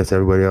also gets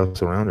everybody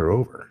else around her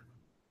over,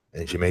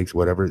 and she makes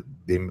whatever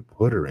they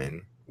put her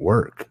in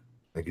work.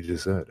 Like you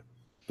just said,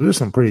 there's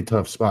some pretty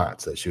tough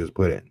spots that she was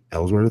put in.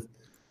 Ellsworth.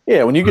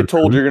 Yeah, when you get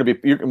told you're going to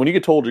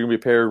be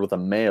paired with a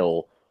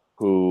male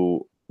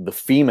who the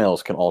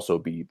females can also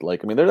be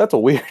like, I mean, that's a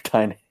weird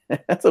dynamic.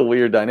 That's a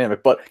weird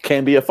dynamic, but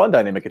can be a fun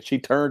dynamic. And she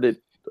turned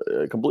it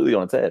completely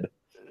on its head.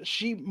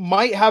 She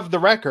might have the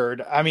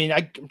record. I mean,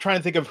 I'm trying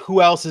to think of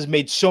who else has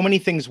made so many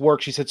things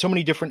work. She's had so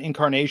many different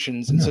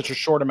incarnations in such a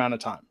short amount of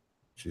time.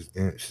 She's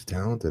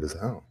talented as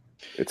hell.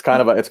 It's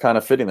kind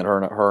of fitting that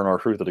her and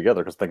R-Truth are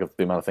together, because think of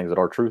the amount of things that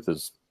R-Truth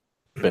has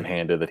been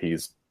handed that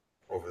he's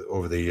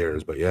over the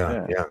years. But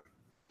yeah.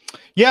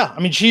 I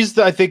mean, she's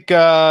I think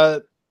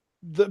perhaps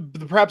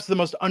the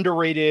most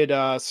underrated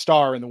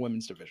star in the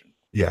women's division.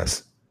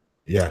 Yes.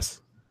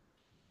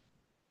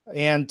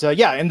 And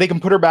and they can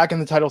put her back in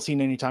the title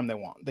scene anytime they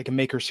want. They can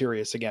make her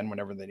serious again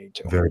whenever they need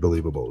to. Very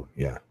believable.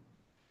 Yeah.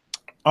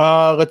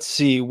 Let's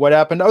see what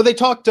happened. Oh, they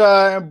talked.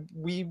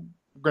 We're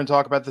going to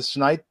talk about this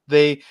tonight.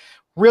 They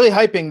really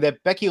hyping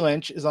that Becky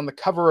Lynch is on the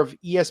cover of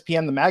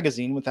ESPN the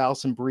magazine with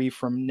Alison Brie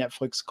from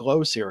Netflix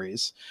Glow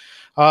series.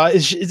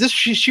 Is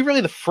she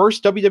really the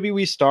first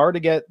WWE star to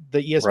get the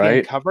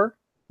ESPN cover?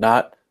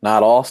 Not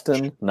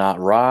Austin, not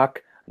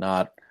Rock,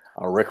 not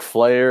a Ric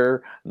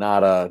Flair,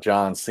 not a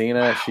John Cena.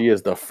 Wow. She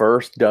is the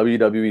first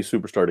WWE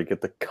superstar to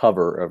get the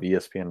cover of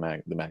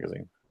ESPN the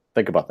magazine.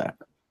 Think about that.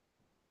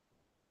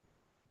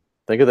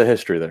 Think of the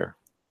history there.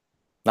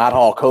 Not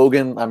Hulk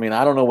Hogan. I mean,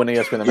 I don't know when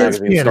ESPN the magazine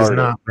started. It has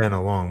not been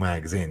a long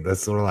magazine.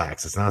 Let's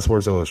relax. It's not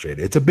Sports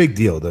Illustrated. It's a big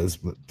deal,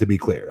 to be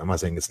clear. I'm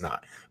not saying it's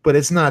not. But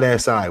it's not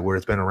SI, where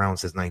it's been around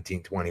since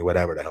 1920,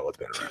 whatever the hell it's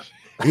been around.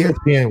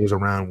 ESPN was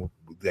around.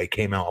 They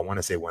came out, I want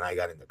to say, when I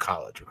got into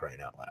college, for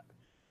crying out loud.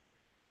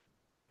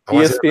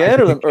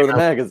 ESPN or the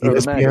magazine?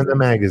 ESPN the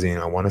magazine.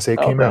 I want to say it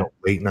came out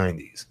late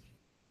 90s.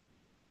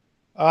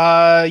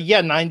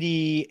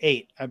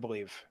 98, I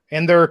believe.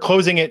 And they're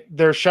closing it.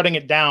 They're shutting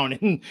it down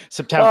in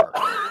September.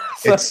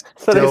 So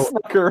they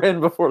snuck her in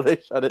before they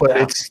shut it down. But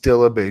it's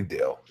still a big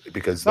deal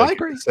because, like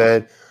you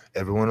said,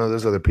 every one of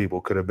those other people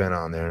could have been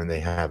on there and they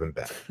haven't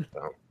been.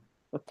 So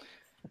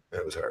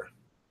it was her.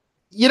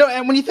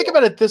 And when you think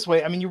about it this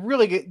way, I mean, you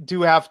really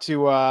do have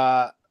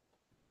to.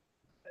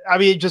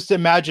 Just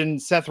imagine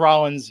Seth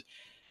Rollins,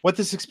 what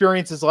this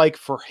experience is like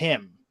for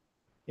him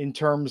in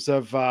terms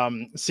of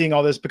seeing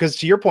all this. Because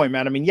to your point,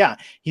 man, I mean,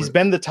 he's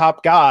been the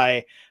top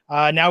guy.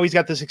 Now he's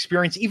got this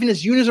experience, even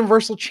as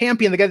Universal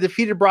Champion, the guy that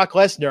defeated Brock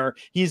Lesnar.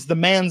 He's the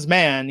man's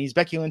man. He's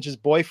Becky Lynch's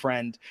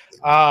boyfriend.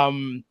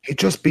 He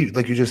just beat,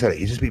 like you just said,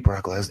 he just beat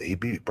Brock Lesnar. He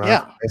beat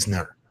Brock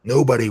Lesnar.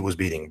 Nobody was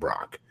beating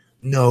Brock.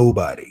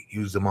 Nobody. He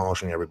was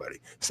demolishing everybody.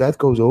 Seth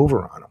goes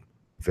over on him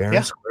fair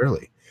and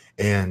squarely.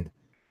 And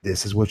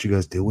this is what you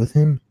guys do with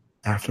him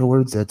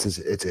afterwards.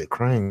 It's a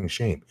crying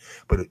shame.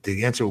 But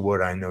to answer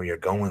what I know you're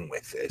going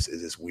with this,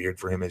 is this weird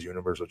for him as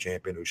Universal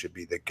Champion, who should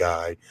be the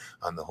guy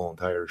on the whole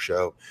entire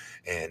show,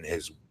 and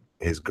his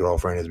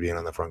girlfriend is being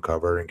on the front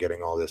cover and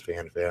getting all this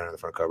fanfare on the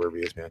front cover of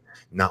ESPN?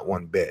 Not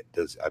one bit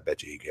does I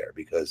bet you he care,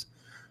 because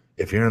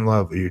if you're in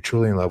love, you're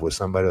truly in love with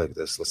somebody like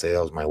this, let's say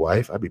that was my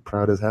wife, I'd be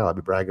proud as hell. I'd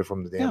be bragging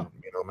from the damn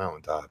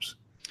mountaintops.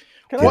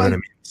 You know what I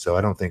mean? So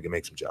I don't think it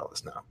makes him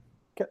jealous now.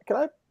 Can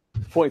I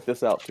point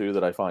this out too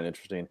that I find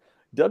interesting?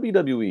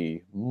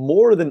 WWE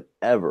more than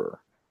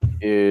ever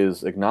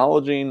is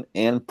acknowledging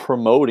and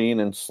promoting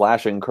and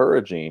 /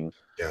 encouraging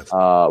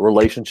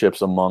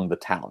relationships among the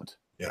talent.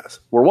 Yes.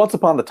 Where once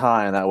upon a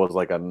time that was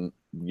like a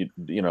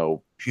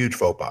huge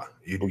faux pas.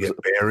 You'd get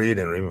buried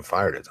and even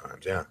fired at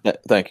times. Yeah.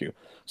 Thank you.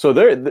 So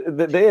they're at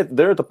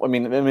the. I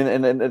mean,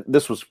 and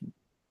this was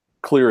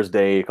clear as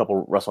day a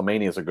couple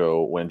WrestleManias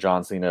ago when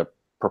John Cena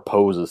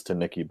proposes to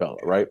Nikki Bella,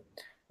 right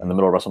in the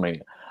middle of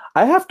WrestleMania.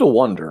 I have to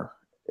wonder.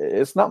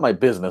 It's not my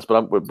business, but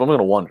I'm going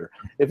to wonder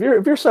if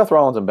you're Seth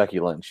Rollins and Becky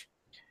Lynch,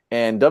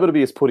 and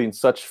WWE is putting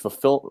such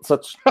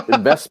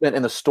investment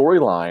in the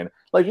storyline.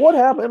 Like, what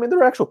happened? I mean,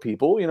 they're actual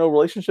people.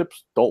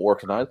 Relationships don't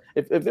work sometimes.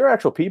 If they're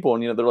actual people,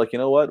 and they're like, you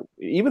know what?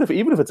 Even if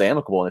it's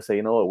amicable, and they say,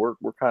 you know what,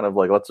 we're kind of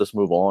like, let's just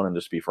move on and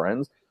just be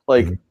friends.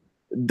 Like,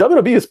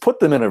 WWE has put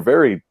them in a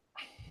very.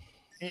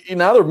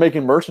 Now they're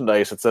making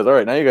merchandise that says, all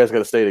right, now you guys got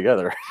to stay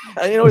together.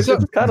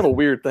 It's kind of a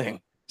weird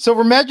thing. So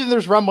imagine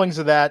there's rumblings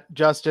of that,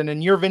 Justin,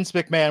 and you're Vince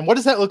McMahon. What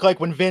does that look like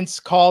when Vince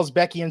calls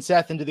Becky and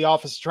Seth into the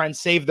office to try and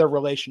save their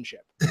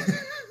relationship?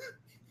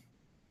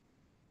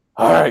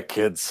 All right,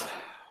 kids.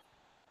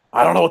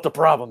 I don't know what the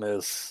problem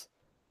is,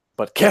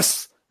 but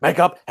kiss, make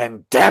up,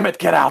 and damn it,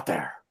 get out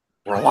there.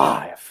 We're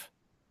live.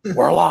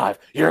 We're live.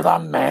 You're the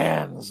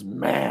man's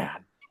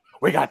man.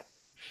 We got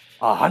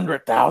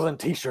 100,000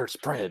 T-shirts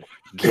printed.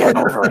 Get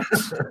over it.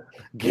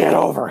 Get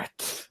over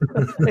it.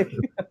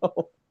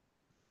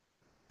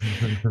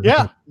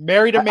 Yeah,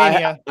 married to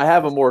Mania. I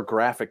have a more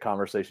graphic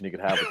conversation you could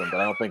have with them, but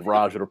I don't think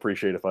Raj would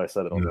appreciate if I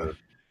said it on there.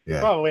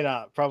 Yeah,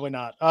 probably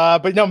not.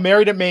 But no,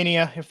 married at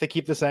Mania. If they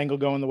keep this angle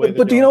going the way,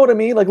 but do you know what I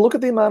mean? Like, look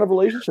at the amount of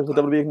relationships that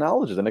WWE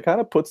acknowledges, and it kind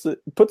of puts those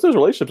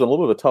relationships in a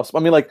little bit of a tough. It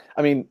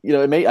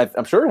may.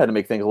 I'm sure it had to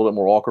make things a little bit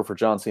more awkward for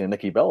John Cena and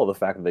Nikki Bella. The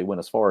fact that they went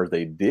as far as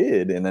they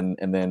did, and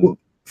then. Well,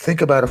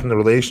 think about it from the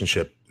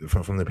relationship,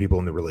 from the people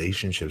in the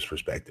relationships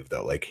perspective,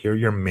 though. Like, here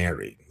you're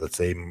married. Let's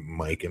say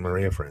Mike and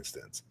Maria, for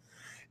instance.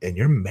 And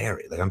you're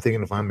married. Like, I'm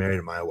thinking if I'm married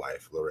to my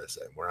wife,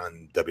 Larissa, and we're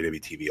on WWE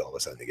TV all of a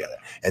sudden together,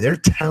 and they're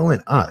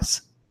telling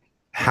us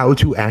how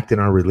to act in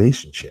our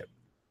relationship.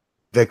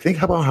 Like,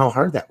 think about how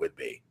hard that would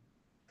be.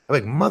 I'm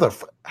like,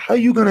 motherfucker, how are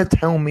you going to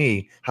tell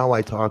me how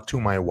I talk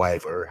to my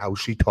wife or how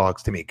she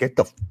talks to me? Get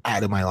the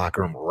out of my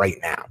locker room right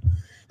now.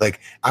 Like,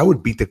 I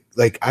would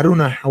I don't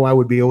know how I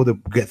would be able to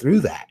get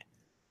through that.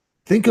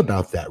 Think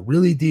about that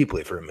really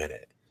deeply for a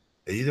minute.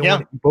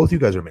 Both you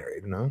guys are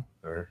married, no?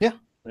 Yeah.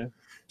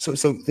 So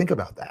think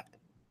about that.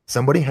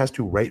 Somebody has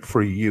to write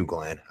for you,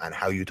 Glenn, on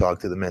how you talk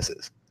to the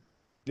missus.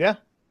 Yeah.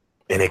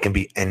 And it can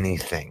be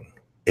anything.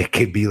 It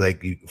could be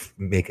like you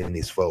making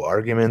these faux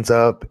arguments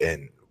up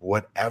and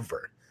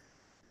whatever.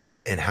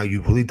 And how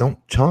you really don't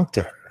talk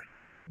to her.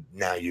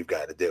 Now you've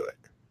got to do it.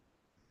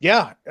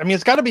 Yeah. I mean,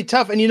 it's got to be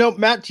tough. And,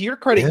 Matt, to your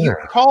credit, you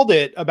called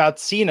it about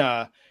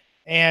Cena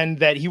and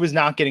that he was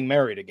not getting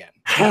married again.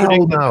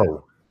 Hell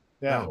no.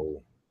 Yeah.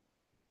 No.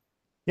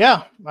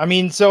 Yeah. I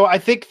mean, so I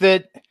think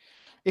that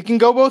it can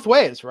go both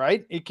ways,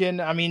 right?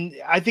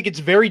 I think it's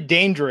very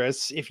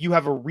dangerous if you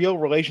have a real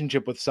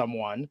relationship with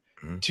someone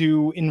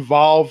to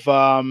involve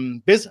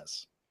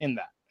business in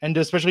that, and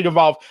especially to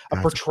involve a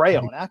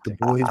portrayal and acting.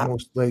 The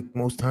boys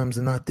most times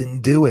than not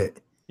didn't do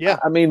it. Yeah,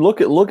 I mean, look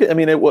at. I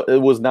mean, it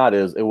was not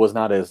as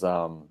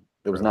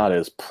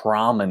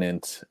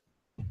prominent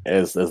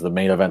as the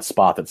main event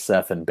spot that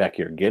Seth and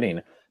Becky are getting.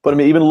 But I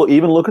mean, even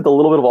look at the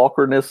little bit of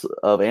awkwardness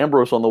of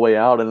Ambrose on the way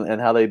out, and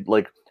how they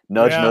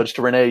nudge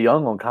to Renee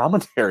Young on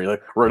commentary,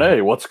 like,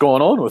 Renee, what's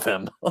going on with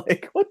him?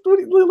 Like, what would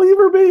he leave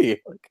her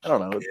be? Like, I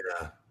don't know.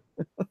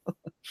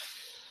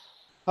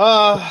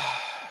 Yeah.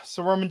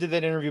 So Roman did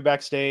that interview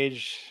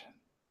backstage,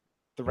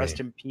 the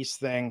rest in peace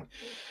thing.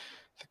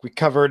 I think we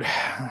covered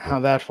how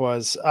that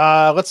was.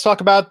 Let's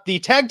talk about the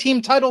tag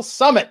team title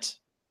summit.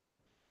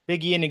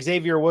 Big E and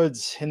Xavier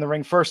Woods in the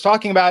ring first,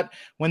 talking about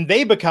when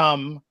they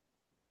become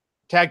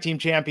tag team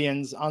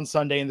champions on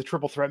Sunday in the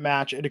triple threat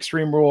match at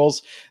Extreme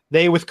Rules.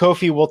 They, with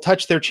Kofi, will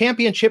touch their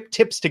championship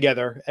tips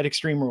together at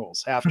Extreme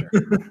Rules after.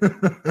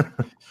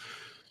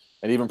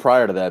 And even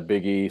prior to that,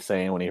 Big E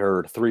saying when he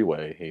heard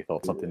three-way, he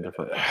thought something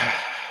different.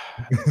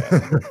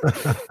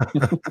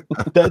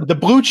 The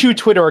Blue Chew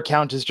Twitter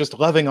account is just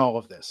loving all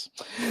of this.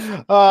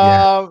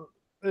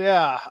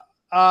 Yeah.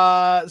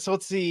 So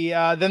let's see.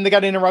 Then they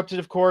got interrupted,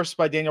 of course,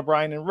 by Daniel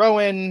Bryan and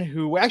Rowan,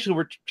 who actually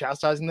were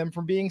chastising them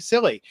for being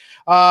silly.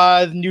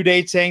 New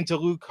Day saying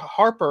to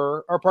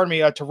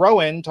to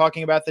Rowan,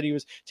 talking about that he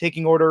was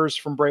taking orders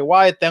from Bray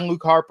Wyatt, then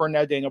Luke Harper,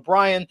 now Daniel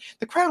Bryan.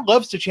 The crowd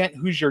loves to chant,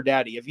 "Who's your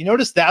daddy?" Have you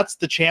noticed that's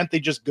the chant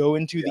they just go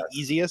into the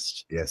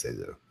easiest? Yes, they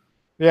do.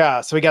 Yeah,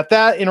 so we got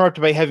that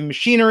interrupted by Heavy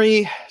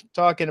Machinery,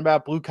 talking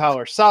about Blue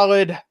Collar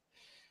Solid,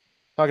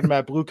 talking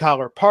about Blue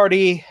Collar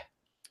Party.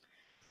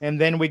 And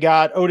then we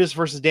got Otis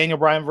versus Daniel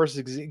Bryan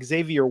versus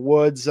Xavier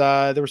Woods.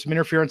 There was some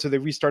interference, so they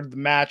restarted the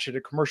match at a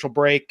commercial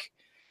break.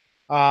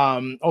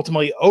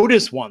 Ultimately,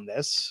 Otis won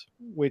this,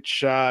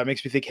 which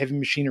makes me think Heavy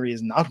Machinery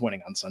is not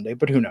winning on Sunday,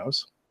 but who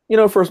knows?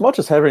 for as much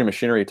as Heavy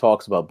Machinery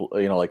talks about,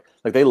 like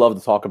they love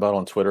to talk about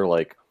on Twitter,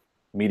 like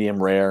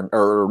medium rare,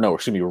 or no,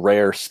 excuse me,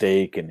 rare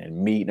steak and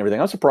meat and everything.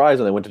 I'm surprised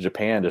when they went to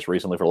Japan just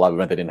recently for a live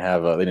event, they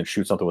didn't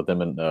shoot something with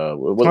them. And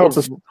what's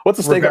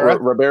the steak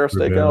at Ribera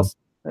Steakhouse?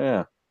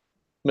 Yeah,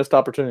 missed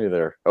opportunity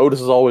there.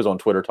 Otis is always on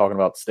Twitter talking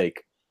about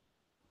steak.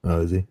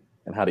 Oh, is he?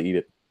 And how to eat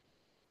it.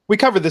 We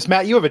covered this,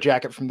 Matt. You have a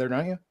jacket from there,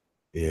 don't you?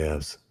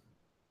 Yes.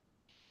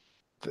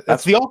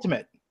 That's the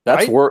ultimate.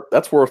 That's right?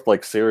 That's worth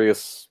like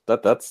serious.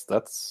 That's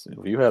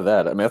if you have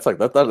that. I mean, that's like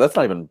that's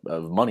not even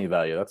money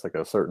value. That's like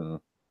a certain.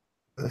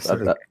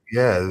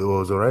 Yeah, it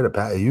was a rite of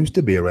passage. It used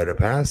to be a rite of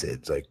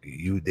passage. Like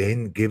they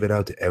didn't give it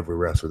out to every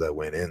wrestler that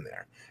went in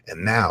there,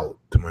 and now,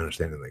 to my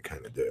understanding, they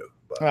kind of do.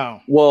 But.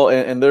 Oh. Well,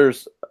 and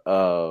there's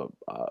a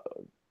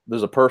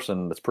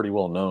person that's pretty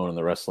well known in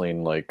the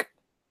wrestling. Like,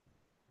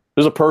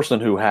 there's a person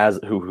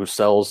who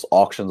sells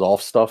auctions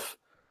off stuff.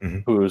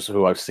 Mm-hmm.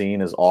 Who I've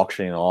seen is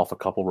auctioning off a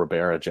couple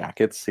Ribera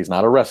jackets. He's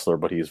not a wrestler,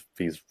 but he's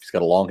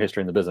got a long history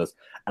in the business.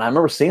 And I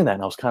remember seeing that,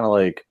 and I was kind of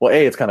like, well,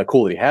 it's kind of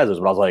cool that he has this,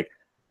 but I was like,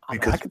 I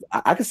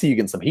could see you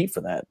getting some heat for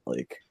that.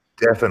 Like,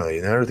 definitely.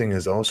 Another thing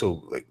is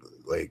also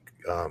like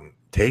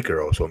Taker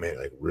also made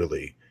like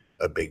really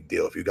a big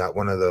deal. If you got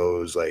one of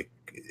those, like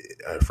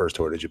first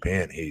tour to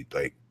Japan, he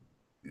like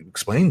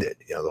explained it.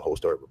 The whole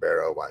story of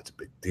Ribera, why it's a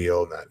big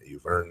deal, not that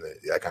you've earned it,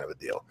 that kind of a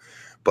deal.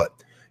 But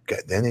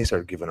then they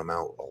started giving them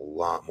out a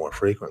lot more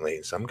frequently.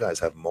 And some guys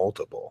have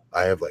multiple.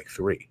 I have like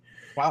 3.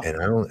 Wow.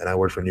 And I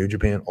worked for New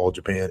Japan, All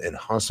Japan, and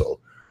Hustle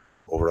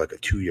over like a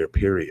 2-year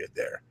period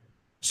there.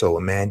 So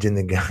imagine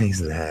the guys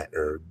that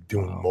are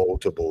doing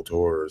multiple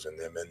tours and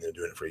they're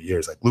doing it for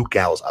years. Like Luke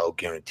Gallows, I'll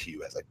guarantee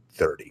you has like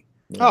 30.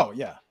 Oh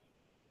yeah.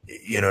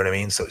 You know what I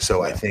mean?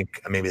 So I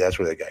think maybe that's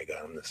where the guy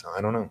got him this.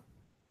 I don't know.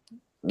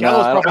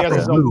 Gallows probably has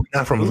his own.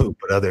 Not from Luke,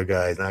 but other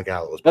guys, not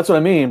Gallows. That's what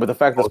I mean. But the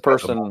fact this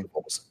person.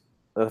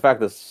 The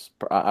fact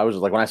I was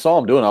just like, when I saw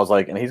him doing it, I was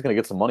like, and he's going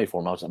to get some money for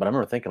him. But I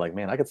remember thinking, like,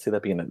 man, I could see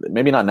that being,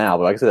 maybe not now,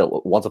 but I could see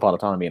that once upon a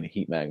time being a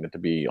heat magnet to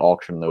be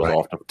auctioned those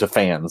off to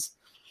fans.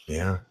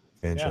 Yeah.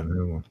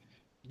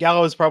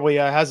 Gallows probably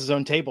has his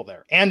own table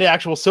there and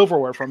actual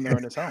silverware from there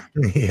in his home.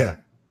 Yeah.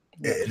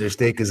 Their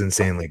steak is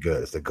insanely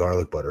good. It's the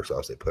garlic butter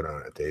sauce they put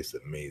on it. It tastes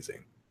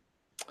amazing.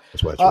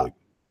 That's why it's really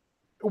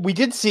good. We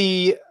did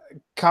see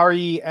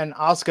Kairi and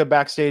Asuka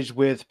backstage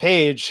with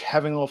Paige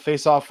having a little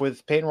face off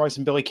with Peyton Royce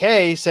and Billie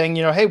Kay, saying,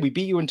 hey, we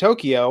beat you in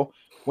Tokyo.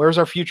 Where's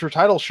our future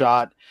title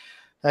shot?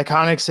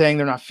 Iconics saying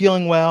they're not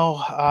feeling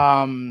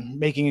well,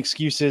 making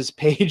excuses.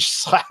 Paige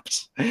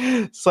slapped.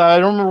 So I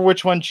don't remember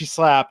which one she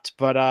slapped,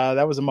 but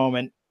that was a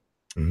moment.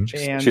 Mm-hmm.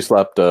 And she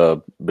slapped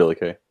Billie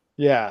Kay.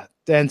 Yeah,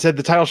 and said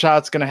the title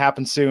shot's going to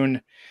happen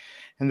soon.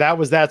 And that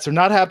was that. So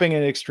not happening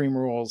in Extreme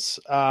Rules.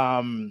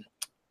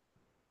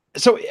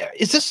 So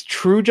is this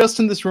true,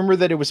 Justin, this rumor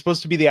that it was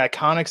supposed to be the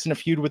Iconics in a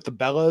feud with the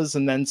Bellas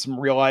and then some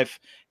real life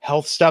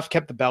health stuff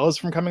kept the Bellas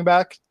from coming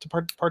back to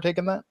partake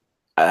in that?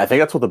 I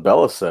think that's what the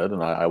Bellas said,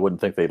 and I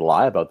wouldn't think they'd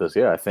lie about this.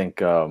 Yeah, I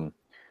think, and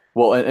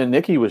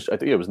Nikki I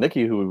think it was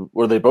Nikki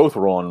or they both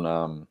were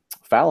on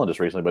Fallon just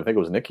recently, but I think it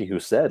was Nikki who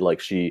said,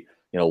 like, she,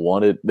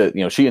 wanted that,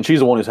 she's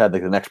the one who's had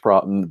like the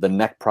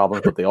neck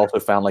problems, but they also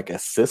found like a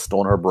cyst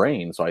on her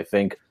brain. So I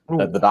think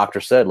that the doctor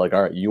said, like,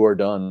 all right, you are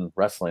done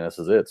wrestling. This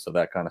is it. So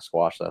that kind of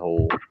squashed that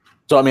whole.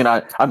 So I mean,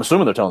 I'm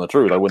assuming they're telling the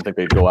truth. I wouldn't think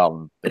they'd go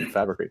out and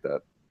fabricate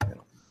that.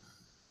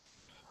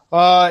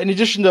 In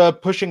addition to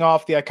pushing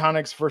off the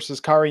Iconics versus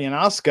Kairi and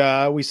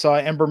Asuka, we saw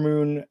Ember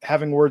Moon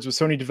having words with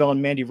Sonya Deville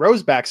and Mandy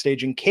Rose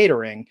backstage in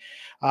catering.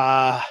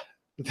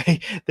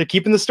 They're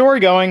keeping the story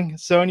going.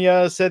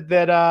 Sonya said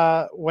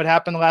that what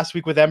happened last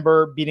week with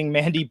Ember beating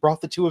Mandy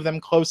brought the two of them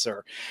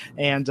closer.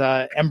 And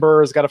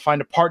Ember has got to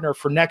find a partner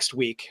for next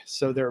week.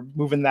 So they're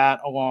moving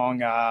that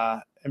along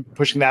and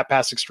pushing that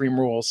past Extreme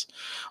Rules,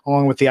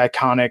 along with the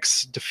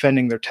Iconics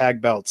defending their tag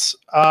belts.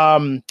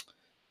 Talk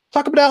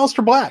about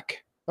Aleister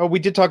Black. Oh, we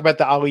did talk about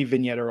the Ali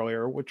vignette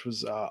earlier, which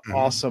was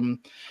awesome.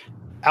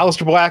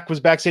 Aleister Black was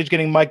backstage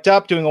getting mic'd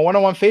up, doing a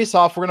one-on-one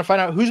face-off. We're going to find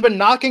out who's been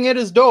knocking at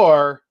his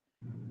door.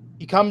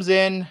 He comes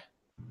in,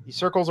 he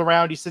circles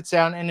around, he sits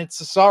down, and it's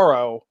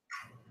Cesaro.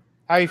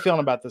 How are you feeling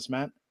about this,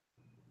 Matt?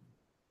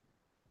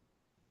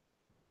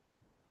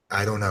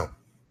 I don't know.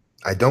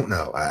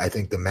 I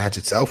think the match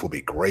itself will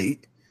be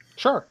great.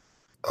 Sure.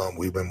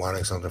 We've been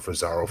wanting something for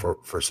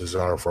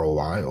Cesaro for a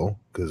while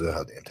because of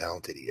how damn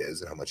talented he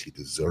is and how much he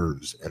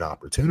deserves an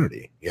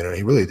opportunity. He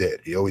really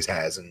did. He always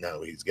has, and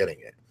now he's getting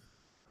it.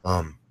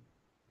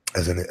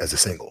 As a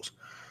singles.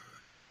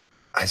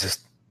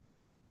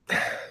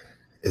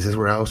 Is this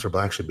where Aleister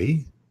Black should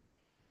be?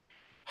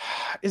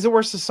 Is it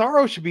where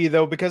Cesaro should be,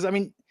 though? Because, I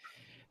mean,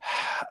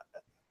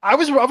 I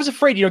was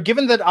afraid,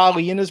 given that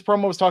Ali in his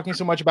promo was talking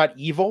so much about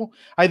evil,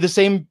 I had the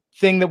same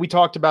thing that we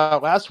talked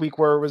about last week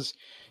where it was,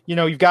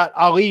 you've got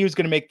Ali who's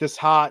going to make this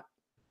hot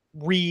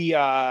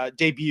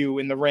debut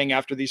in the ring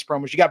after these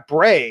promos. You got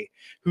Bray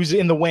who's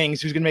in the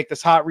wings, who's going to make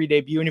this hot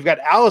debut. And you've got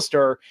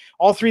Aleister,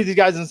 all three of these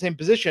guys in the same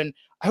position.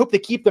 I hope they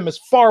keep them as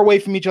far away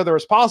from each other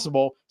as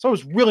possible. So I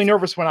was really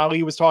nervous when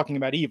Ali was talking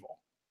about evil.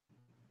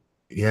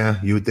 Yeah,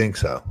 you would think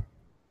so.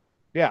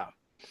 Yeah.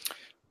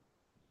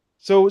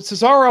 So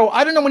Cesaro,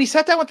 I don't know, when he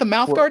sat down with the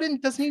mouth guard in,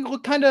 doesn't he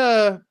look kind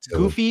of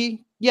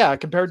goofy? Yeah,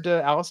 compared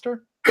to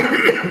Alistair.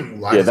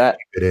 Why does he keep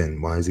it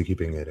in? Why is he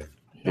keeping it in?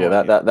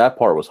 That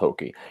part was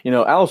hokey.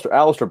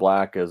 Alistair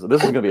Black this is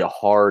going to be a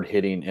hard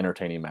hitting,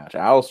 entertaining match.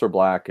 Alistair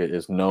Black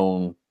is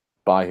known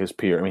by his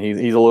peer. I mean,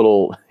 he's a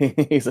little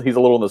he's a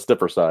little on the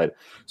stiffer side.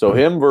 So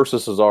him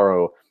versus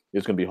Cesaro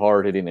is going to be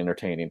hard hitting,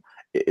 entertaining.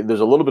 There's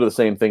a little bit of the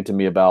same thing to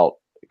me about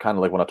kind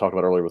of like when I talked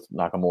about earlier with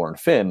Nakamura and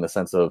Finn, in the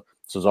sense of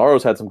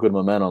Cesaro's had some good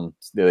momentum.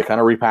 They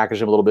kind of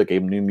repackaged him a little bit,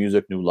 gave him new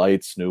music, new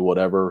lights, new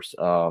whatever.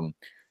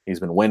 He's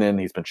been winning.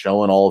 He's been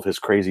showing all of his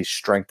crazy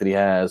strength that he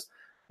has.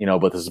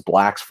 But this is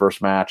Black's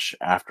first match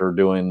after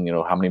doing,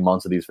 how many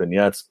months of these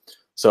vignettes.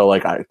 So,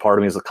 part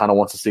of me kind of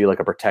wants to see, a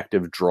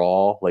protective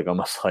draw,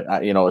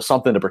 almost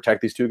something to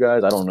protect these two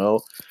guys. I don't know.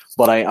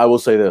 But I will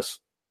say this.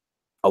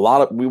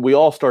 We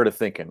all started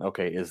thinking,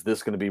 okay, is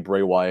this going to be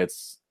Bray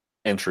Wyatt's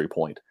entry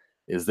point?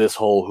 Is this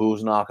whole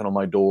who's knocking on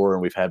my door?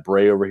 And we've had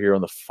Bray over here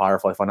on the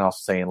Firefly Funhouse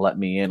saying, let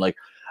me in. I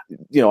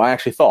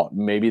actually thought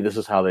maybe this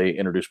is how they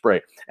introduced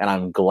Bray. And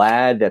I'm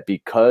glad that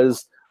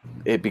because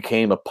it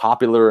became a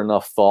popular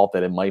enough thought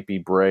that it might be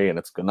Bray, and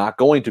it's not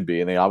going to be,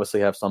 and they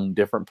obviously have some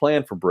different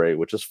plan for Bray,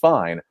 which is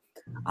fine.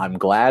 I'm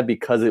glad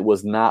because it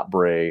was not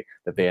Bray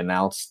that they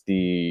announced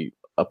the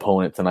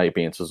opponent tonight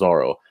being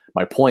Cesaro.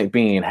 My point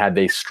being, had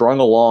they strung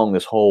along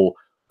this whole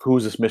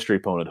who's this mystery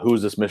opponent,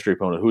 who's this mystery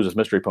opponent, who's this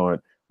mystery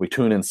opponent, we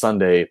tune in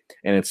Sunday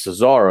and it's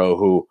Cesaro,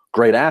 who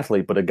great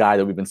athlete, but a guy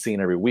that we've been seeing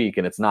every week,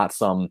 and it's not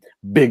some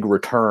big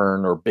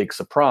return or big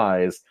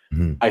surprise.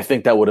 Mm-hmm. I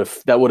think that would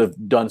have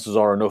done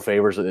Cesaro no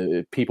favors.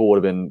 People would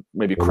have been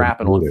maybe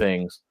crapping on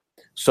things.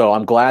 So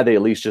I'm glad they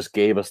at least just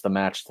gave us the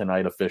match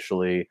tonight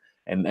officially.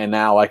 And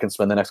now I can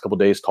spend the next couple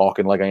of days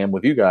talking like I am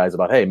with you guys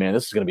about, hey man,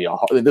 this is going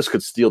to be this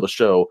could steal the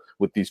show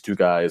with these two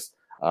guys.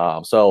 I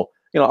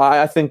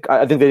think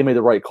they made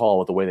the right call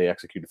with the way they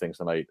executed things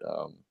tonight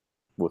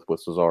with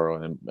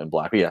Cesaro and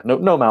Black. But yeah,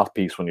 no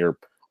mouthpiece when you're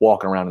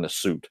walking around in a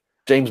suit.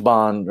 James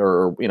Bond,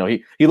 or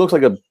he looks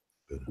like a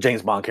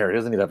James Bond character. He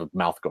doesn't need to have a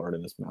mouth guard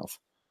in his mouth.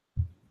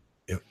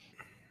 Yep.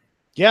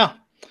 Yeah.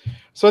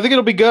 So I think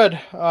it'll be good.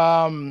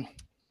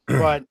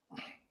 But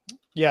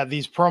yeah,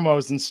 these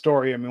promos and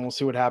story, I mean, we'll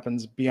see what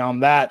happens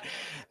beyond that.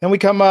 Then we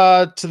come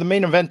to the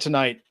main event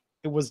tonight.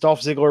 It was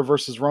Dolph Ziggler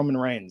versus Roman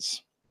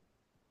Reigns.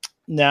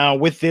 Now,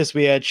 with this,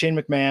 we had Shane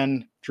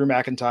McMahon, Drew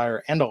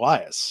McIntyre, and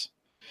Elias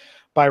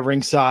by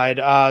ringside,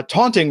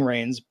 taunting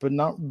Reigns, but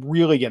not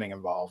really getting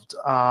involved.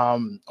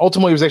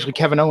 Ultimately, it was actually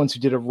Kevin Owens who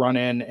did a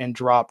run-in and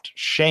dropped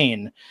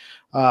Shane.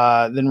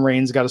 Then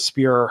Reigns got a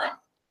spear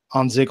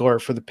on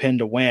Ziggler for the pin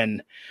to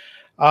win.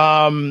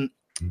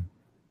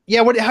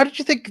 Yeah, how did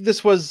you think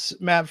this was,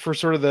 Matt, for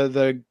sort of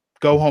the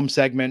go-home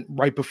segment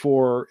right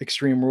before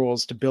Extreme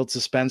Rules to build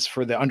suspense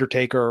for the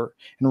Undertaker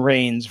and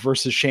Reigns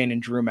versus Shane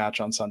and Drew match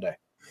on Sunday?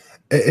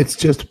 It's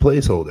just a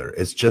placeholder.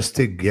 It's just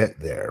to get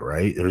there,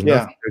 right? There's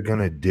nothing they're going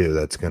to do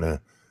that's going to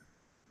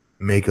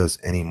make us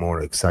any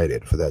more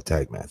excited for that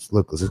tag match.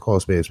 Look, let's just call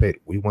a spade a spade.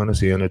 We want to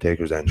see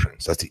Undertaker's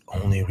entrance. That's the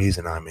only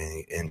reason I'm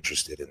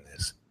interested in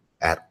this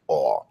at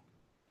all.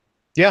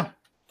 Yeah.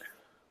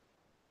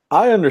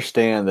 I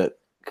understand that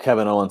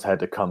Kevin Owens had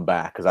to come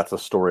back because that's the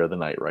story of the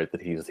night, right?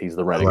 That he's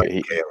the renegade. I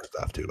like KO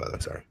stuff too, by the way.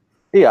 Sorry.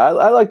 Yeah,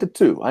 I liked it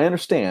too. I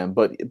understand,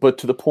 but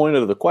to the point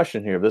of the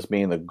question here, this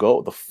being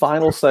the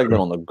final segment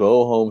on the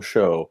go home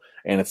show,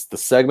 and it's the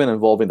segment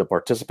involving the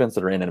participants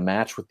that are in a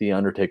match with the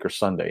Undertaker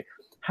Sunday.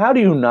 How do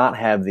you not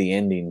have the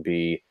ending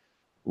be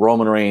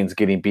Roman Reigns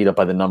getting beat up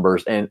by the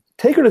numbers, and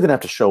Taker doesn't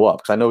have to show up?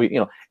 Because I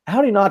know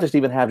how do you not just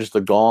even have just the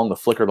gong, the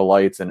flicker, the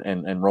lights,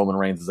 and Roman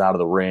Reigns is out of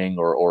the ring,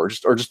 or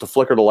just the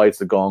flicker, the lights,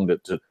 the gong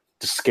to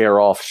scare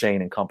off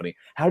Shane and company?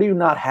 How do you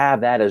not have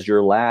that as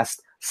your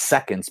last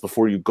seconds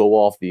before you go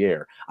off the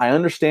air? I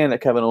understand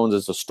that Kevin Owens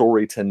is a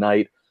story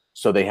tonight,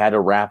 so they had to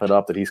wrap it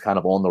up that he's kind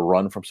of on the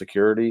run from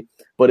security,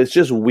 but it's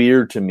just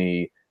weird to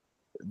me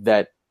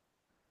that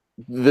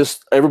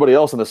everybody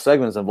else in the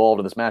segment is involved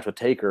in this match with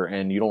Taker,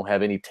 and you don't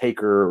have any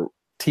Taker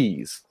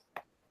tease.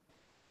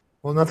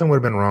 Well, nothing would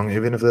have been wrong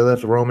even if they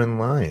left Roman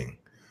lying.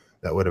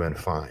 That would have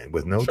been fine.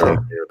 With no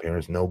Taker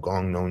appearance, no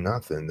gong, no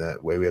nothing.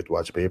 That way we have to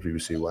watch a pay-per-view to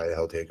see why the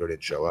hell Taker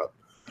didn't show up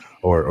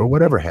or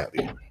whatever have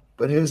you.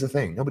 But here's the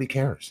thing. Nobody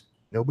cares.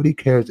 Nobody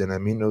cares. And I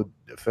mean no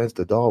offense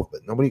to Dolph,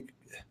 but nobody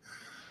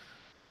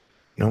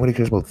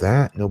cares about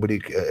that. Nobody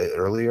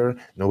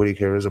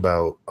cares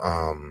about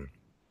I'm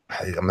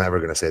never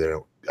going to say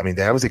that. I mean,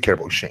 they obviously care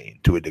about Shane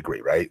to a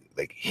degree, right?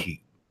 Like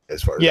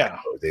as far as that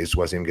goes. They just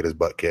want to see him get his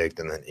butt kicked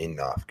and then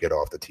enough, get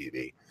off the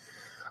TV.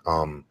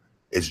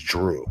 It's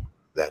Drew.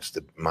 That's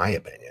my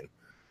opinion.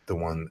 The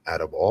one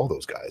out of all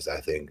those guys, I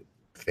think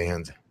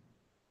fans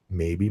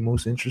may be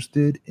most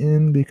interested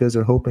in because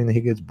they're hoping that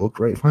he gets booked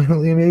right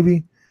finally,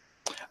 maybe.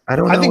 I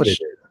don't know what it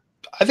is.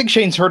 I think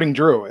Shane's hurting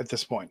Drew at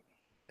this point.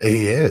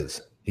 He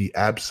is. He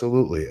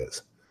absolutely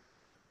is.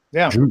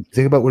 Yeah. Drew,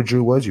 think about where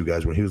Drew was, you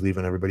guys, when he was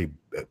leaving everybody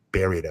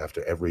buried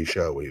after every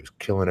show. He was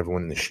killing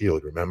everyone in the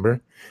Shield,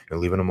 remember? And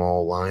leaving them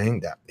all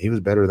lying. He was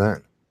better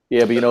then.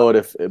 Yeah, but you know what?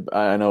 If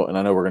I know, and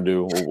I know we're gonna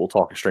do, we'll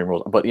talk Extreme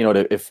Rules. But you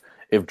know, if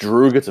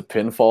Drew gets a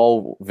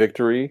pinfall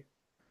victory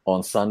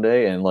on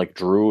Sunday, and like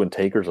Drew and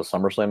Taker's a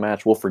SummerSlam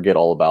match, we'll forget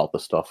all about the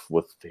stuff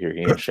with he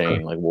and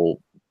Shane. Like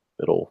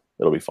it'll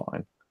be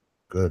fine.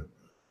 Good.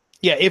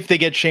 Yeah, if they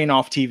get Shane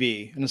off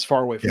TV and as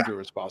far away from Drew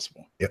as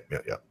possible. Yep.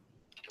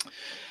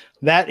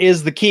 That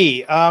is the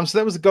key. So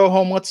that was the go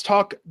home. Let's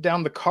talk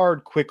down the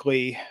card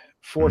quickly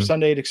for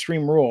Sunday at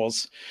Extreme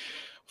Rules.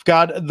 We've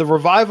got the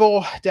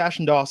Revival, Dash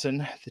and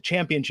Dawson, the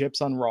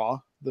championships on Raw,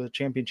 the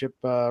championship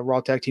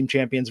Raw Tag Team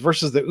Champions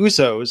versus the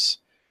Usos,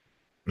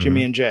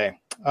 Jimmy and Jay.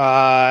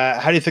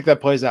 How do you think that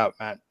plays out,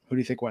 Matt? Who do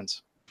you think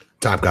wins?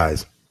 Top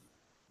guys.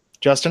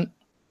 Justin?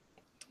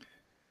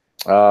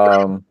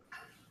 I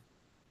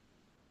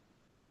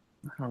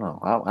don't know.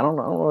 I don't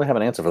really have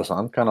an answer for this.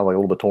 I'm kind of like a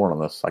little bit torn on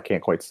this. I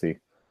can't quite see.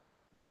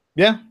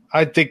 Yeah,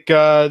 I think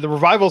the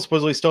Revival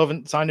supposedly still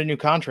haven't signed a new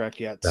contract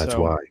yet. That's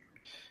why.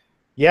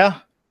 Yeah,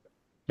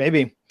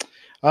 maybe.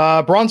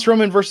 Braun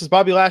Strowman versus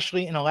Bobby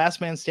Lashley in a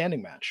last man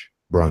standing match.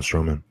 Braun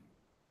Strowman.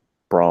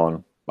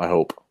 Braun, I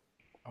hope.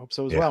 I hope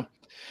so as well.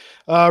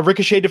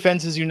 Ricochet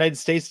defends his United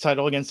States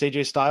title against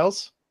AJ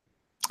Styles.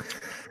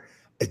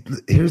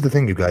 Here's the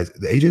thing, you guys.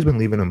 The AJ's been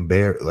leaving him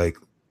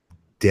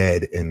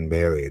dead and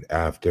buried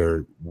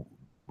after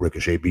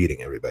Ricochet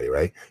beating everybody,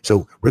 right?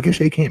 So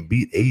Ricochet can't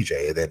beat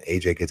AJ, and then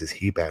AJ gets his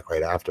heat back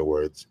right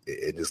afterwards.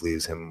 It just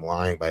leaves him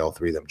lying by all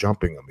three of them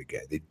jumping him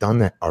again. They've done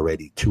that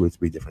already 2 or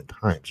 3 different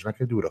times. They're not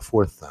going to do it a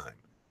 4th time.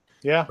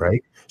 Yeah.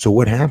 Right? So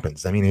what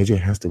happens? I mean, AJ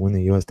has to win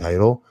the U.S.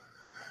 title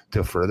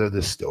to further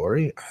the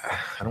story.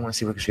 I don't want to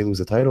see Ricochet lose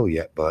the title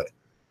yet, but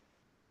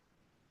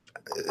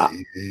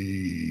I'm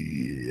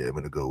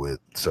going to go with,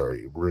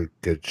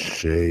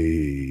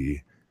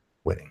 Ricochet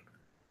winning.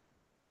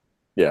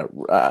 Yeah,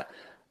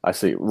 I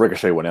see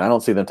Ricochet winning. I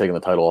don't see them taking the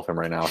title off him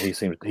right now. He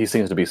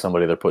seems to be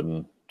somebody they're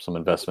putting some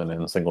investment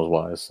in singles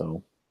wise.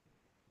 So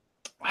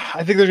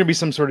I think there's gonna be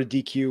some sort of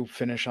DQ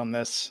finish on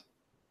this.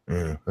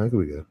 Yeah, that could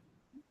be good.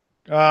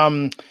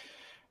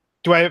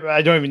 Do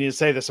I don't even need to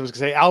say this. I was gonna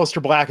say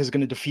Aleister Black is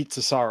gonna defeat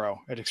Cesaro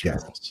at Extreme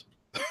Rules.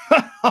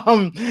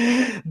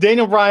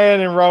 Daniel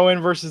Bryan and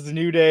Rowan versus the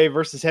New Day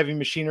versus Heavy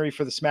Machinery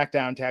for the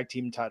SmackDown Tag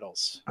Team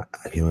titles.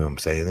 You know what I'm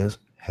saying is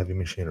Heavy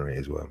Machinery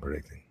is what I'm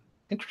predicting.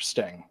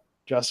 Interesting.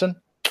 Justin?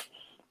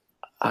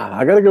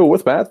 I got to go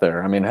with Matt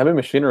there. I mean, Heavy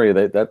Machinery,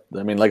 like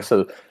I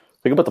said,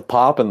 think about the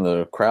pop and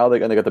the crowd. They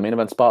got the main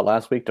event spot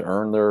last week to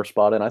earn their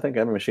spot in. I think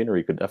Heavy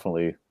Machinery could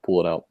definitely pull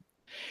it out.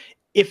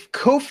 If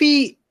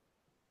Kofi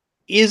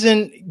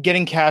isn't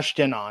getting cashed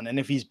in on, and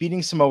if he's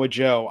beating Samoa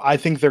Joe, I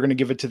think they're going to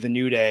give it to the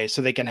New Day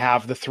so they can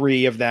have the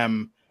 3 of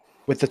them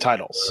with the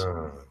titles.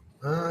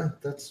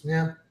 That's,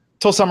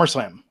 Till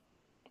SummerSlam.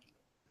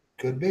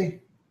 Could be.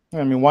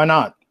 I mean, why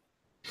not?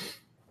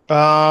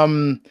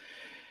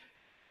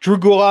 Drew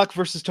Gulak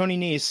versus Tony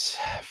Nese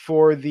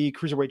for the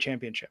Cruiserweight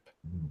Championship.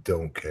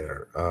 Don't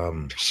care.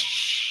 Gulak.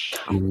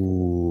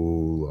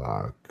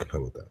 How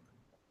about that?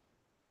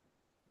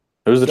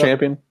 Who's the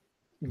champion?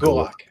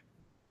 Gulak.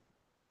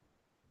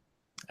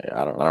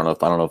 Yeah, I don't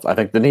know. I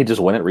think didn't he just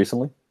win it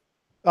recently?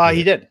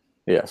 He did.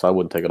 Yeah, so I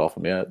wouldn't take it off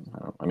him yet.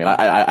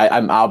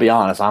 I'll be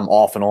honest. I'm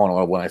off and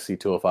on when I see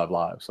 205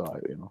 Live. So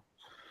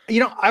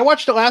I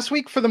watched it last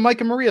week for the Mike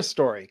and Maria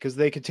story because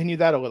they continued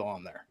that a little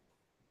on there.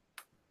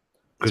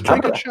 It's a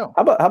pretty good show.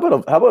 How about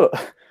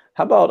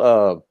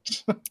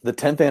the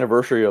 10th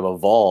anniversary of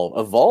Evolve?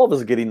 Evolve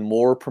is getting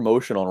more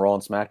promotion on Raw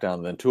and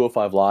SmackDown than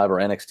 205 Live or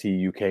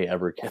NXT UK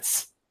ever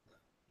gets.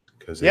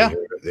 Because they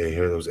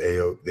hear those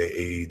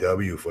the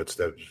AEW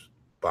footsteps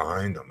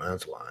behind them.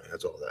 That's why.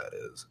 That's all that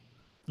is.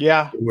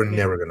 Yeah. We're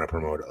never going to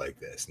promote it like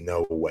this.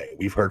 No way.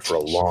 We've heard for a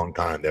long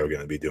time they were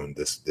going to be doing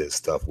this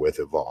stuff with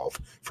Evolve.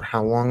 For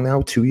how long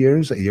now? 2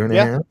 years? A year and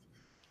a half?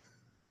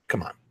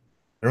 Come on.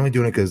 They're only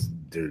doing it because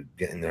they're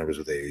getting nervous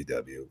with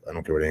AEW. I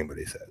don't care what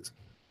anybody says.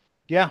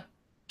 Yeah.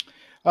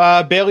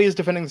 Bayley is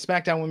defending the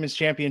SmackDown Women's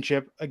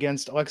Championship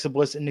against Alexa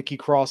Bliss and Nikki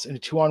Cross in a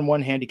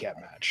 2-on-1 handicap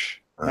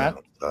match. Matt?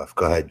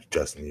 Go ahead,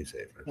 Justin. You say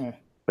it first.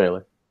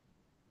 Bayley.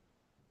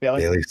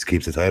 Bayley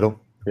keeps the title?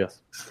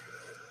 Yes.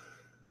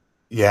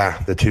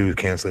 Yeah, the two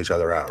cancel each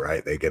other out,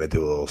 right? They get into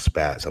a little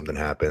spat. Something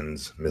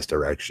happens.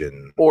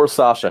 Misdirection. Or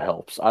Sasha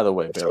helps. Either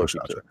way, Bayley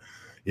keeps it.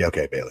 Yeah,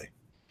 okay, Bayley.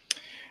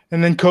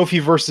 And then Kofi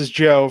versus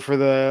Joe for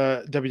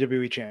the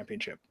WWE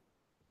Championship.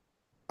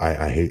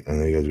 I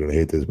know you guys are going to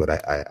hate this, but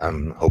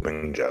I'm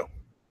hoping Joe.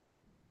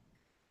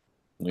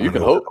 You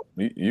can hope.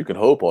 You can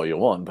hope all you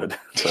want, but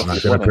I'm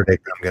not going to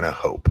predict. I'm going to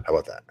hope. How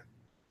about that?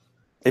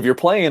 If you're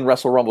playing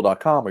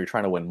WrestleRumble.com or you're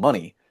trying to win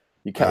money,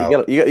 you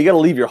got to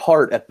leave your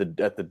heart at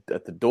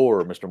the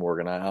door, Mr.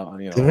 Morgan.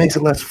 It makes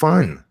it less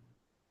fun.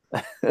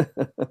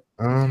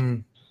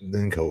 Then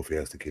Kofi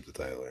has to keep the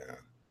title. Yeah.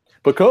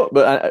 But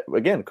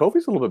again,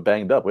 Kofi's a little bit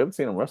banged up. We haven't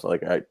seen him wrestle.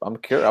 I'm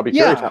curious. I'll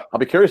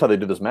be curious how they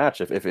do this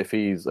match. If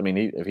he's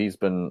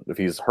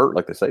hurt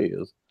like they say he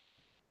is.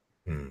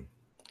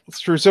 That's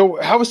true. So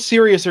how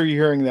serious are you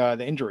hearing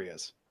the injury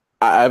is?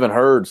 I haven't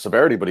heard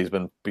severity, but he's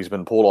been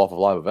pulled off of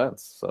live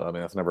events. So I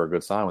mean, that's never a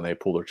good sign when they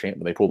pull one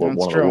of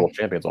the world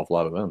champions off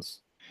live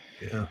events.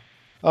 Yeah.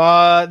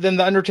 Then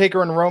the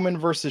Undertaker and Roman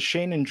versus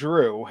Shane and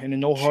Drew in a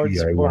no hard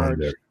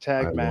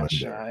tag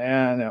match.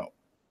 Yeah, no.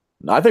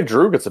 I think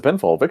Drew gets a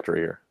pinfall victory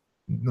here.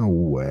 No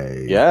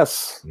way.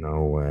 Yes.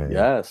 No way.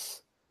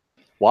 Yes.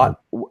 What?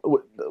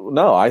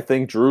 No, I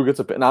think Drew gets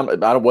a pin. I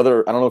don't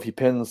know if he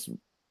pins.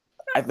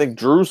 I think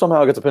Drew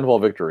somehow gets a pinfall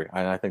victory,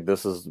 and I think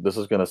this is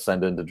going to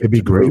send into. It'd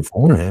be great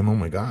for him. Oh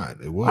my God,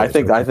 it would. I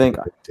think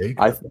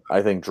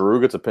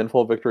Drew gets a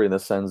pinfall victory, and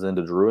this sends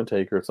into Drew and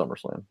Taker at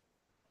SummerSlam.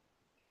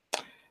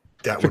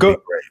 That would be great.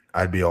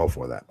 I'd be all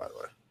for that. By the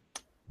way,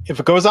 if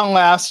it goes on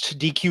last,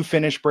 DQ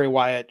finish, Bray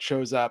Wyatt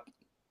shows up,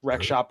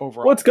 wreck shop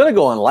overall. What's going to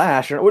go on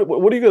last? What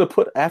are you going to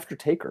put after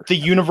Taker? The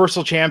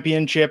Universal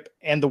Championship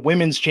and the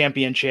Women's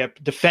Championship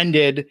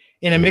defended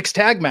in a mixed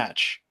tag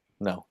match.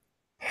 No.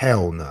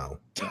 Hell no.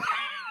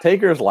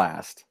 Taker's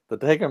last. The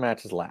Taker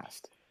match is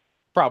last.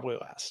 Probably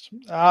last.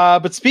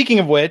 But speaking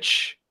of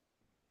which,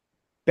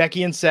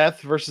 Becky and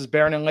Seth versus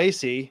Baron and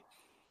Lacey.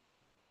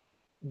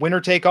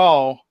 Winner take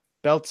all.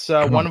 Belts.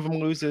 One of them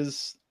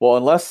loses. Well,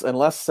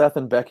 unless Seth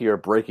and Becky are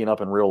breaking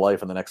up in real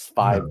life in the next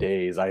 5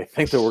 days, I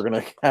think that we're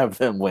going to have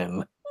them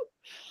win.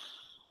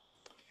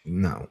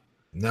 No.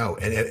 And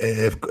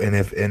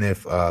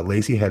if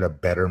Lacey had a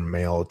better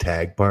male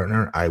tag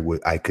partner,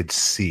 I could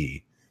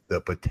see the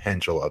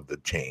potential of the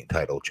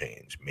title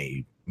change,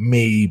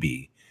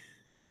 maybe,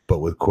 but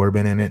with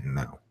Corbin in it,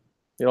 no.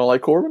 You don't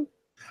like Corbin?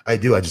 I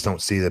do. I just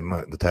don't see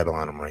the title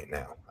on him right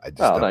now.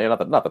 No, you're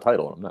not the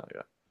title on him. No,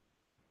 yeah.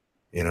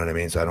 You know what I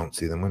mean? So I don't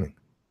see them winning.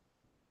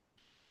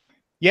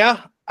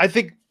 Yeah, I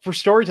think for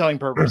storytelling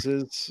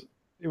purposes,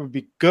 it would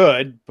be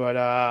good,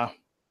 but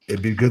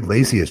it'd be good.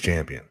 Lacey as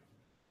champion.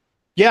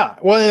 Yeah,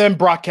 well, and then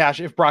Brock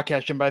cashed in,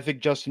 but I think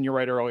Justin, you're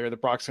right earlier that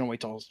Brock's gonna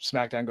wait till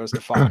SmackDown goes to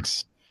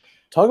Fox.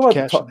 Talk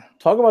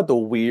about the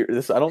weird.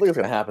 I don't think it's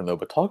going to happen though.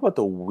 But talk about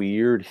the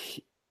weird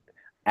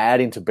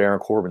adding to Baron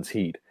Corbin's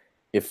heat.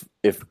 If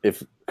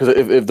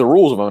the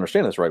rules, if I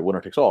understand this right,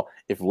 winner takes all.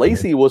 If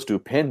Lacey was to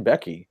pin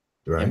Becky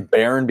and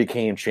Baron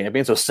became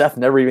champion, so Seth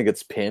never even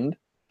gets pinned.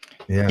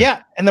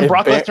 Yeah, and then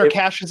Brock Lesnar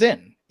cashes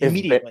in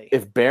immediately.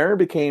 If Baron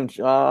became,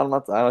 I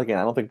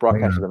don't think Brock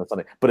cashes in on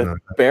Sunday. But if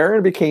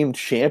Baron became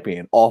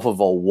champion off of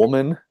a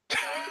woman,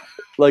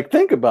 like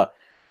think about.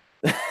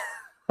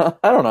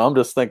 I don't know. I'm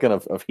just thinking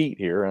of heat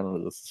here. I don't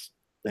know. This is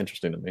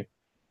interesting to me.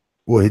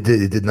 Well, he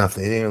did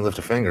nothing. He didn't even lift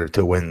a finger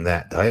to win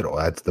that title.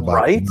 That's the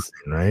bottom line,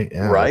 right?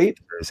 Yeah, right.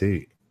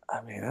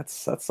 I mean,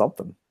 that's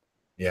something.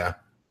 Yeah.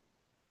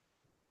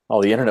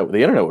 Oh, the internet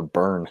would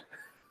burn.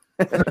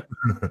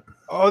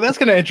 Oh, that's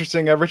kind of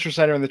interesting. Richard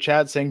Snyder in the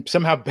chat saying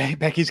somehow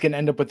Becky's going to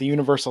end up with the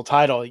Universal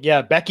title.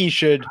 Yeah, Becky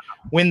should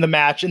win the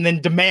match and then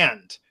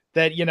demand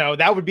that,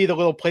 that would be the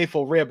little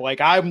playful rib. Like,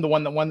 I'm the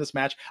one that won this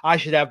match. I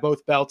should have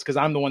both belts because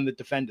I'm the one that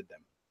defended them.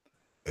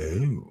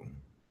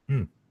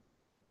 Oh,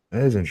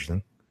 that is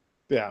interesting.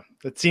 Yeah,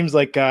 it seems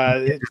like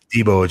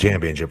Debo a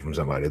championship from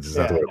somebody. This is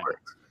not the way it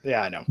works.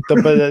 Yeah, I know.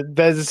 But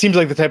it seems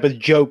like the type of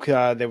joke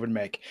they would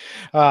make.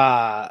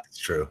 It's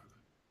true.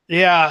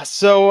 Yeah,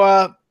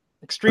 so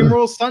Extreme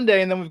Rules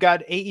Sunday, and then we've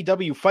got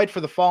AEW Fight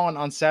for the Fallen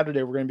on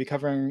Saturday. We're going to be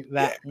covering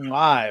that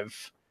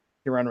live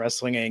here on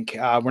Wrestling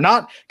Inc. We're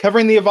not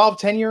covering the Evolve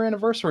 10-year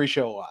anniversary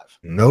show live.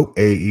 Nope.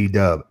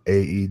 AEW.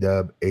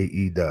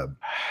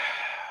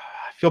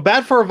 I feel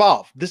bad for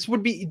Evolve. This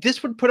would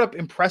put up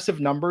impressive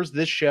numbers,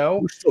 this show.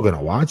 We're still going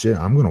to watch it.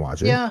 I'm going to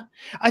watch it. Yeah.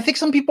 I think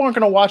some people aren't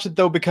going to watch it,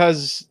 though,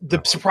 because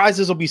the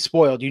surprises will be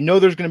spoiled.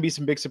 There's going to be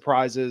some big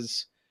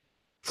surprises.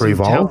 For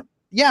Evolve?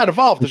 Yeah, at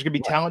Evolve. There's going to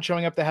be talent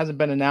showing up that hasn't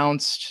been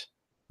announced.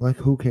 Like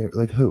who cares?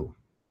 Like who?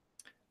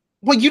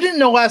 Well, you didn't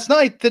know last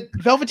night that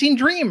Velveteen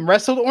Dream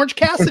wrestled Orange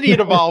Cassidy at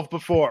Evolve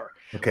before.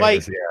 Okay,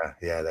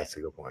 yeah, that's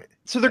a good point.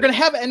 So they're going to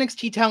have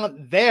NXT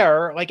talent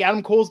there. Like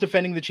Adam Cole's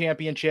defending the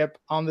championship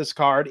on this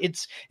card.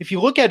 If you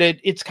look at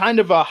it, it's kind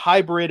of a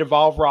hybrid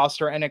Evolve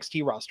roster,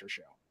 NXT roster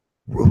show.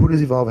 Who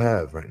does Evolve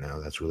have right now?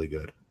 That's really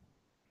good.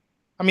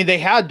 I mean, they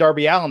had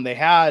Darby Allin. They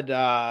had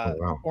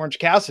Orange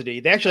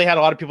Cassidy. They actually had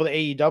a lot of people at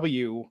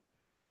AEW.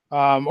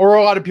 Or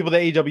a lot of people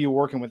that AEW are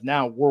working with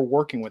now were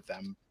working with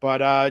them.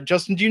 But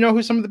Justin, do you know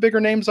who some of the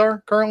bigger names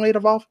are currently at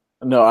Evolve?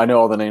 No, I know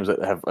all the names that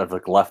have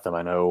like left them.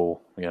 I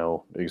know,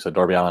 you said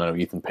Darby Allin. I know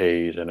Ethan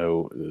Page. I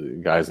know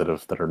guys that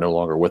are no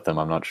longer with them.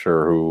 I'm not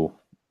sure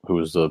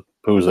who's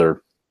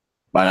their.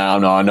 I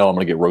know I'm going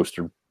to get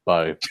roasted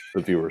by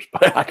the viewers,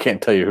 but I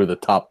can't tell you who the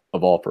top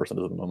of all person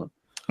is at the moment.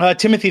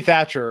 Timothy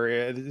Thatcher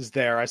is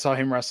there. I saw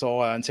him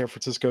wrestle in San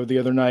Francisco the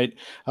other night.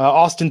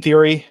 Austin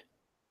Theory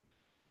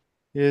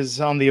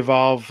is on the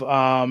Evolve.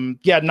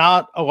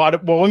 Not a lot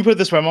of. Well, let me put it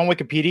this way: I'm on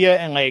Wikipedia,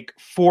 and like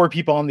 4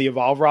 people on the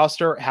Evolve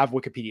roster have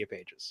Wikipedia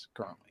pages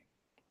currently,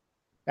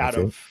 out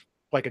of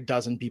like a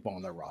dozen people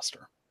on their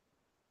roster.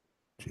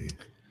 Jeez.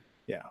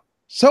 Yeah.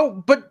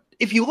 So, but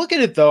if you look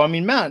at it, though, I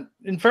mean, Matt,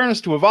 in fairness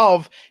to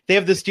Evolve, they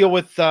have this deal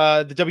with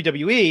the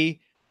WWE.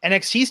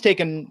 NXT's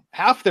taken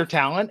half their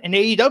talent, and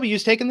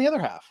AEW's taken the other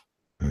half.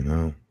 I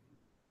know.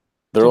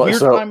 It's a weird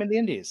time in the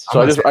Indies.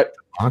 So I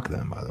mock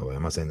them, by the way.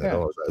 I'm not saying that at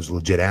all. I was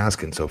legit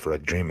asking. So for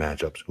like dream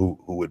matchups, who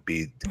would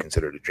be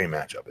considered a dream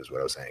matchup is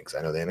what I was saying. Because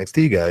I know the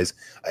NXT guys.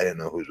 I didn't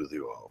know who's with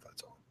Evolve.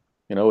 That's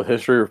all. With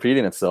history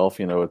repeating itself,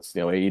 it's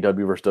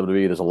AEW versus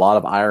WWE. There's a lot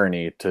of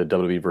irony to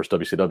WWE versus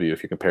WCW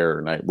if you compare.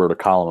 And I wrote a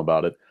column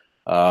about it.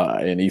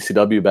 And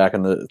ECW back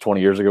in the 20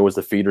 years ago was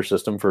the feeder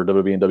system for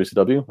WWE and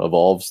WCW.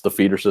 Evolve's the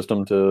feeder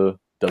system to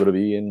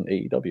WWE and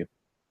AEW.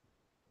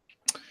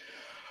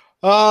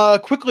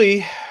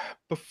 Quickly,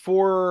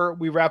 before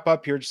we wrap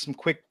up here, just some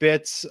quick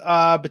bits.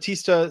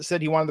 Batista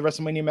said he wanted the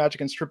WrestleMania match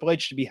against Triple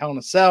H to be Hell in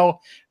a Cell.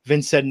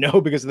 Vince said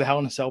no because of the Hell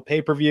in a Cell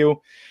pay-per-view.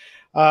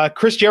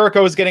 Chris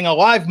Jericho is getting a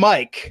live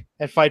mic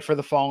at Fight for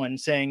the Fallen,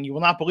 saying, "You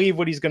will not believe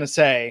what he's going to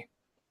say."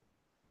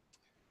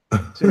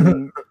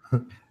 So,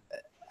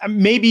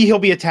 maybe he'll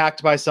be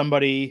attacked by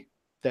somebody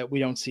that we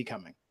don't see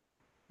coming.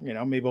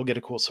 Maybe we'll get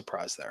a cool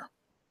surprise there.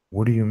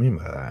 What do you mean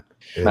by that?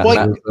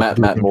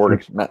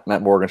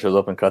 Matt Morgan shows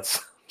up and cuts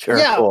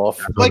Jericho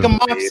off. Like a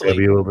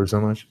Moxley. Over so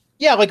much?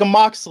 Yeah, like a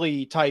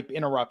Moxley type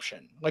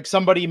interruption. Like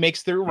somebody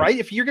makes the right.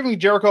 If you're giving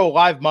Jericho a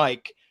live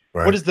mic,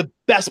 what is the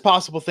best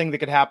possible thing that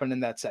could happen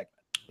in that segment?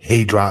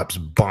 He drops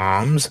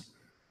bombs.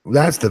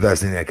 That's the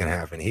best thing that can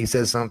happen. He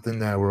says something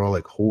that we're all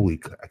like,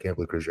 holy, I can't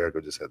believe Chris Jericho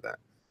just said that.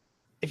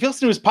 If you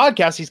listen to his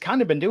podcast, he's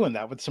kind of been doing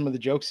that with some of the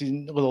jokes,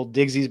 little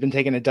digs he's been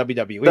taking at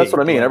WWE. That's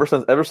what I mean. Ever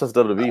since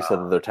WWE said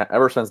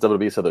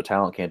that their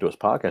talent can't do his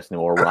podcast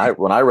anymore.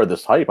 When I read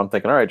this hype, I'm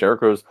thinking, all right,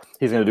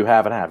 he's going to do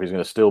half and half. He's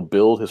going to still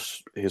build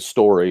his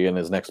story in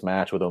his next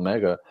match with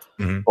Omega,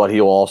 but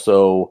he'll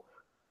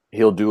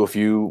do a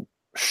few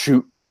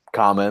shoot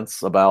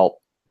comments about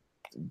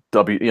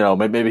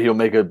maybe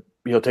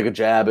he'll take a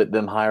jab at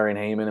them hiring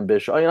Heyman and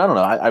Bischoff. I don't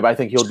know. I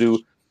think he'll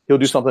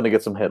do something to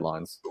get some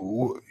headlines.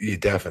 Yeah,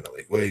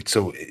 definitely. Wait,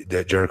 so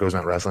that Jericho's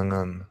not wrestling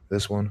on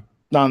this one?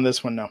 Not on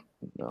this one, no.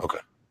 Okay.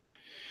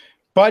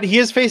 But he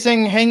is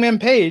facing Hangman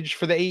Page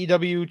for the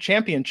AEW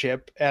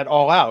Championship at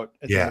All Out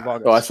at the end of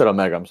August. Oh, I said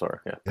Omega. I'm sorry.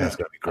 Yeah, that's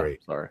going to be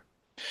great. Sorry.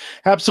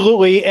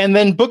 Absolutely. And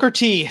then Booker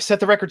T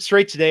set the record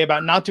straight today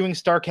about not doing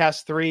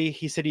StarCast 3.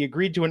 He said he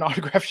agreed to an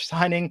autograph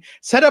signing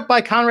set up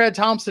by Conrad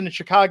Thompson in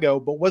Chicago,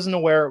 but wasn't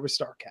aware it was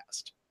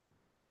StarCast.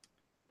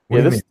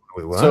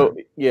 So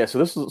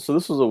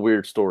this is a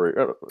weird story.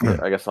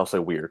 I guess I'll say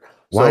weird.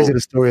 Why is it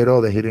a story at all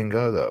that he didn't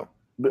go though?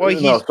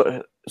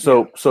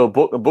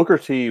 Booker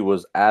T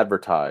was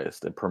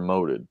advertised and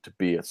promoted to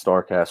be at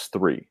StarCast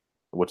 3,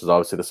 which is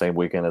obviously the same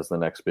weekend as the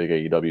next big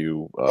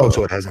AEW.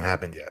 So it hasn't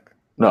happened yet.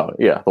 No,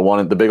 yeah,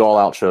 the big All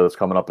Out show that's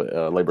coming up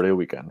at Labor Day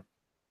weekend.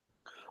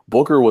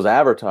 Booker was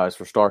advertised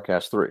for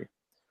StarCast 3,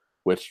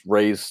 which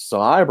raised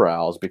some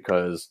eyebrows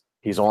because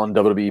he's on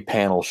WWE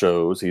panel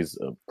shows. He's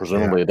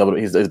presumably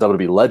he's a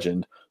WWE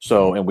legend.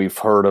 So, and we've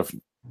heard of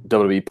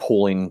WWE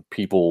pulling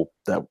people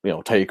that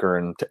Taker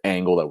and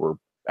Angle that were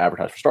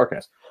advertised for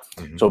StarCast.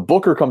 Mm-hmm. So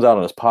Booker comes out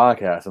on his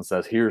podcast and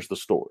says, "Here's the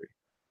story."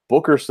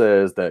 Booker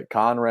says that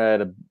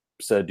Conrad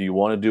said, "Do you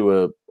want to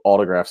do a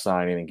autograph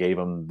signing?" and gave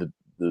him the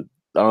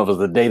I don't know if it was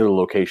the date or the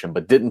location,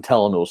 but didn't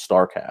tell him it was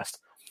StarCast.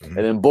 Mm-hmm.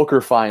 And then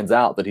Booker finds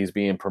out that he's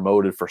being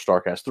promoted for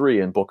StarCast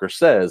 3, and Booker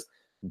says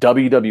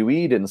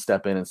WWE didn't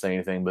step in and say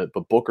anything, but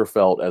Booker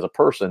felt as a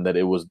person that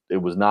it was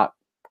not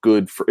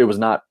good for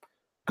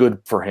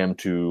him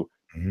to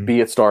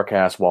be at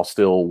StarCast while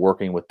still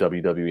working with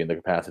WWE in the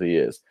capacity he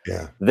is.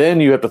 Yeah.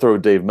 Then you have to throw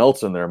Dave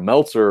Meltzer in there.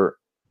 Meltzer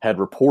had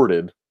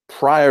reported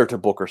prior to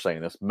Booker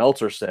saying this.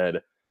 Meltzer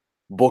said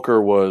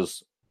Booker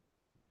was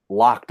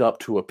locked up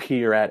to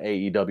appear at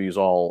AEW's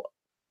All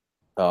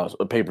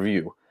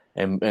pay-per-view.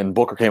 And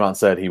Booker came out and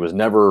said he was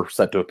never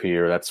set to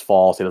appear. That's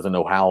false. He doesn't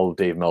know how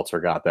Dave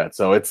Meltzer got that.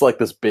 So it's like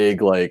this big,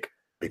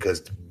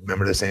 because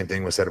remember the same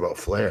thing was said about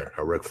Flair,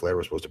 how Ric Flair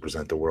was supposed to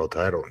present the world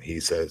title, and he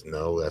says,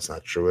 "No, that's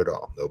not true at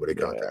all. Nobody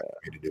contacted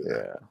me to do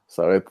that." Yeah.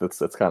 So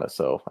it's kind of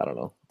I don't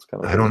know. It's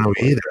kind of I don't know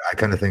either. I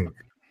kind of think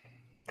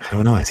I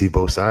don't know. I see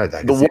both sides.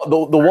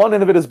 The one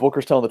end of it is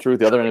Booker's telling the truth.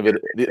 The other end of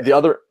it,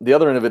 the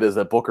other end of it is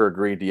that Booker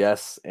agreed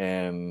yes,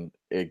 and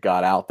it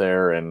got out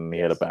there, and he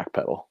had a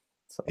backpedal.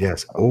 So,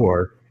 yes,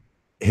 or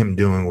him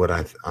doing what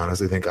I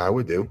honestly think I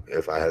would do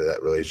if I had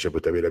that relationship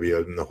with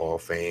WWE and the Hall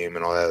of Fame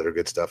and all that other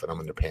good stuff, and I'm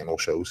in the panel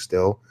shows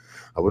still.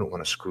 I wouldn't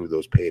want to screw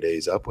those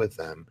paydays up with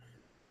them.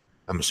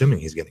 I'm assuming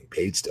he's getting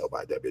paid still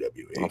by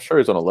WWE. I'm sure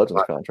he's on a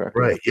Legends contract.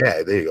 Right.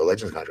 Yeah, there you go.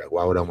 Legends contract.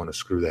 Why would I want to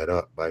screw that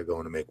up by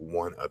going to make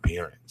one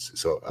appearance?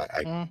 So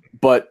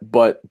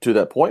But to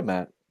that point,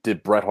 Matt,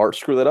 did Bret Hart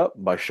screw that up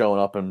by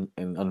showing up and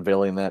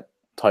unveiling that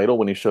title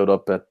when he showed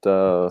up at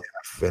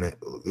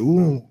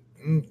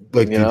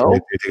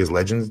take his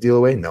Legends deal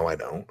away? No, I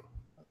don't.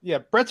 Yeah,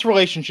 Bret's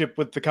relationship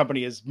with the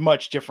company is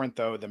much different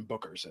though than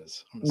Booker's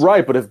is.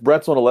 Right, but if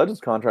Bret's on a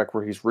Legends contract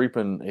where he's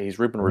reaping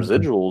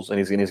residuals and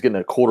he's getting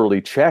a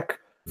quarterly check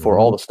for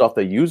all the stuff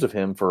they use of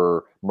him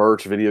for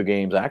merch, video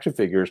games, action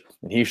figures,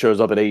 and he shows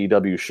up at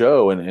AEW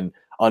show and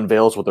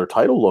unveils what their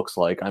title looks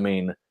like, I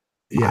mean,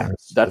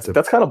 that's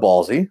kind of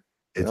ballsy.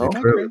 It's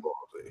incredibly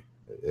ballsy.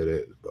 It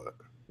is, but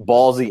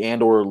ballsy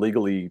and or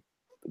legally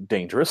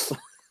dangerous.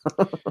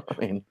 I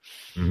mean,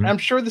 I'm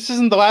sure this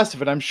isn't the last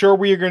of it. I'm sure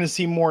we are going to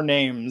see more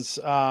names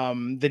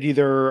that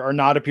either are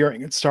not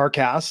appearing at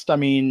StarCast. I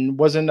mean,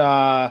 wasn't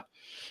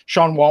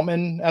Sean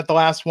Waltman at the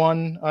last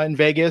one in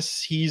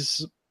Vegas?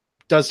 He's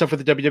does stuff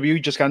with the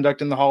WWE, just got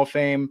inducted in the Hall of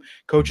Fame,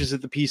 coaches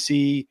at the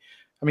PC.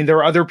 I mean, there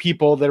are other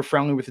people that are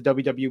friendly with the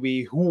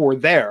WWE who were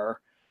there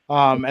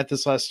at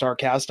this last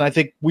StarCast. And I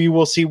think we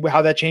will see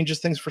how that changes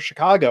things for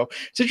Chicago.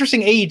 It's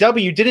interesting.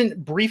 AEW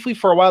didn't briefly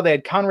for a while. They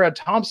had Conrad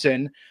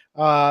Thompson,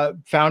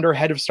 founder,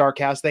 head of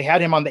StarCast. They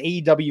had him on the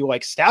AEW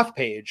like staff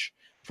page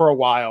for a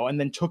while and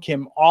then took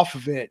him off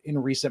of it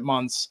in recent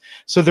months.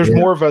 So there's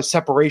more of a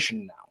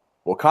separation now.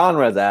 Well,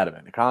 Conrad's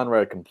adamant.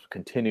 Conrad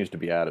continues to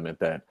be adamant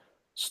that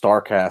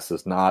StarCast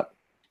is not,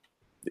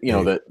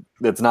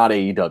 that's not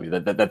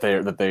AEW.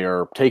 That they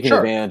are taking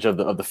advantage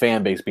of the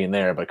fan base being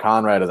there. But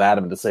Conrad is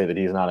adamant to say that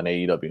he's not an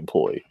AEW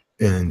employee.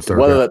 And StarCast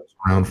was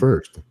around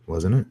first,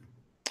 wasn't it?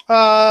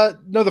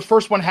 No, the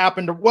first one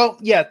happened. Well,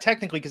 yeah,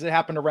 technically, because it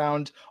happened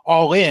around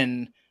All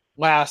In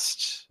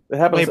last. It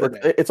happens.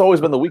 It's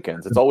always been the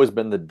weekends. It's always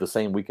been the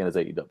same weekend as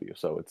AEW.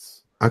 So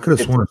it's. I could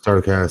have sworn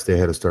StarCast. They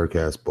had a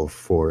StarCast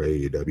before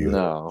AEW.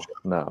 No.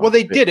 Well,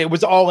 they did. It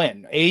was All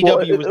In.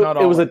 AEW was not.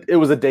 It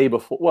was a day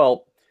before.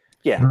 Well,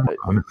 yeah.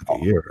 I meant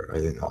like a year. I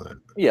didn't know that.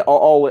 Yeah.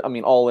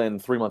 All In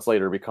 3 months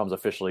later becomes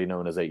officially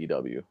known as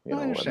AEW. I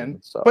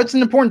understand. But it's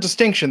an important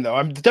distinction, though.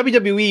 I mean, the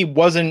WWE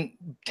wasn't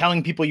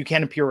telling people you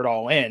can't appear at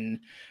All In.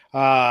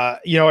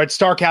 At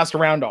StarCast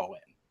around All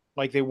In,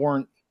 like they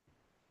weren't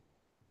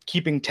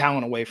keeping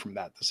talent away from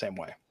that the same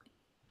way.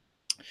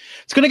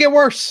 It's going to get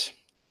worse.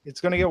 It's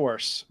going to get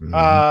worse.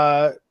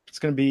 Mm-hmm. It's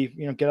going to be,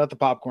 get out the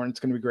popcorn. It's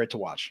going to be great to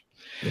watch.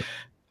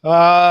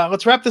 Yeah.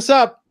 Let's wrap this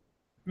up.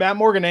 Matt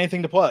Morgan,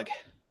 anything to plug?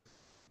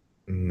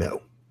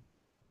 No.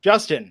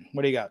 Justin,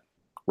 what do you got?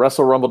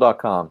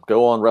 WrestleRumble.com.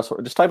 Go on Wrestle.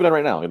 Just type it in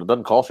right now. It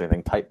doesn't cost you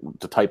anything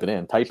to type it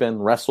in. Type in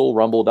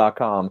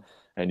WrestleRumble.com,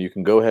 and you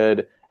can go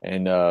ahead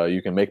and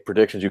you can make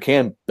predictions. You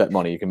can bet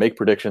money. You can make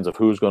predictions of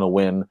who's going to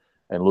win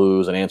and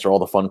lose and answer all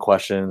the fun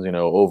questions,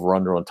 over,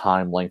 under on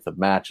time, length of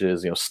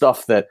matches,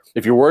 stuff that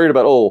if you're worried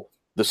about,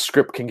 the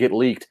script can get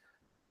leaked.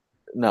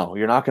 No,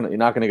 you're not going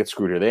to get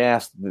screwed here.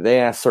 They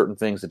ask certain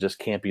things that just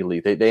can't be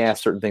leaked. They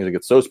ask certain things that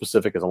get so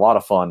specific. It's a lot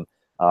of fun.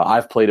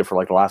 I've played it for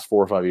like the last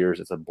 4 or 5 years.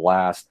 It's a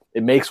blast.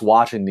 It makes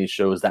watching these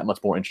shows that much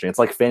more interesting. It's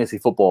like fantasy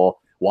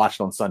football watched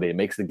on Sunday. It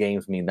makes the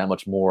games mean that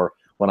much more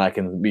when I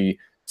can be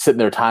sitting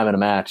there timing a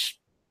match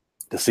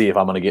to see if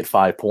I'm going to get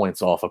 5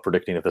 points off of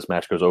predicting if this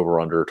match goes over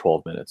under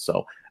 12 minutes.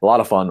 So a lot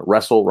of fun.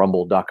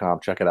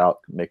 WrestleRumble.com. Check it out.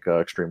 Make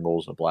Extreme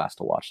Rules a blast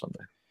to watch Sunday.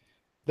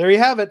 There you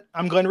have it.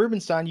 I'm Glenn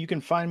Rubenstein. You can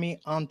find me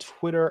on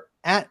Twitter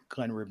at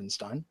Glenn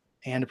Rubenstein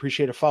and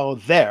appreciate a follow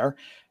there.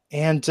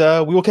 And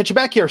we will catch you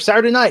back here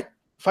Saturday night.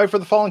 Fight for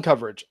the Fallen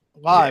coverage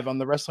live on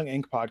the Wrestling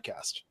Inc.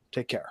 podcast.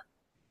 Take care.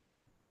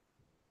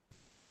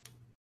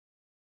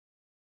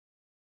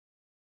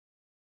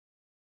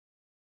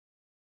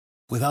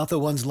 Without the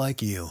ones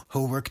like you,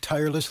 who work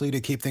tirelessly to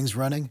keep things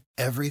running,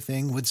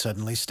 everything would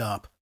suddenly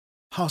stop.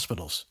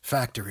 Hospitals,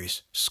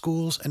 factories,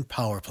 schools, and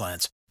power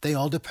plants, they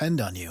all depend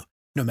on you.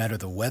 No matter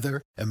the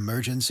weather,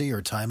 emergency,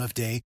 or time of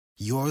day,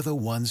 you're the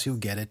ones who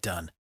get it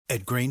done.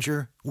 At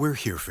Grainger, we're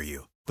here for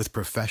you with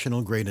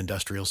professional-grade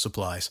industrial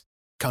supplies.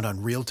 Count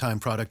on real-time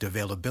product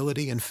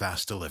availability and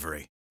fast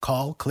delivery.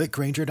 Call, click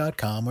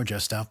Grainger.com, or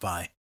just stop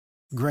by.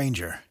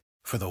 Grainger,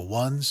 for the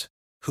ones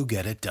who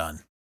get it done.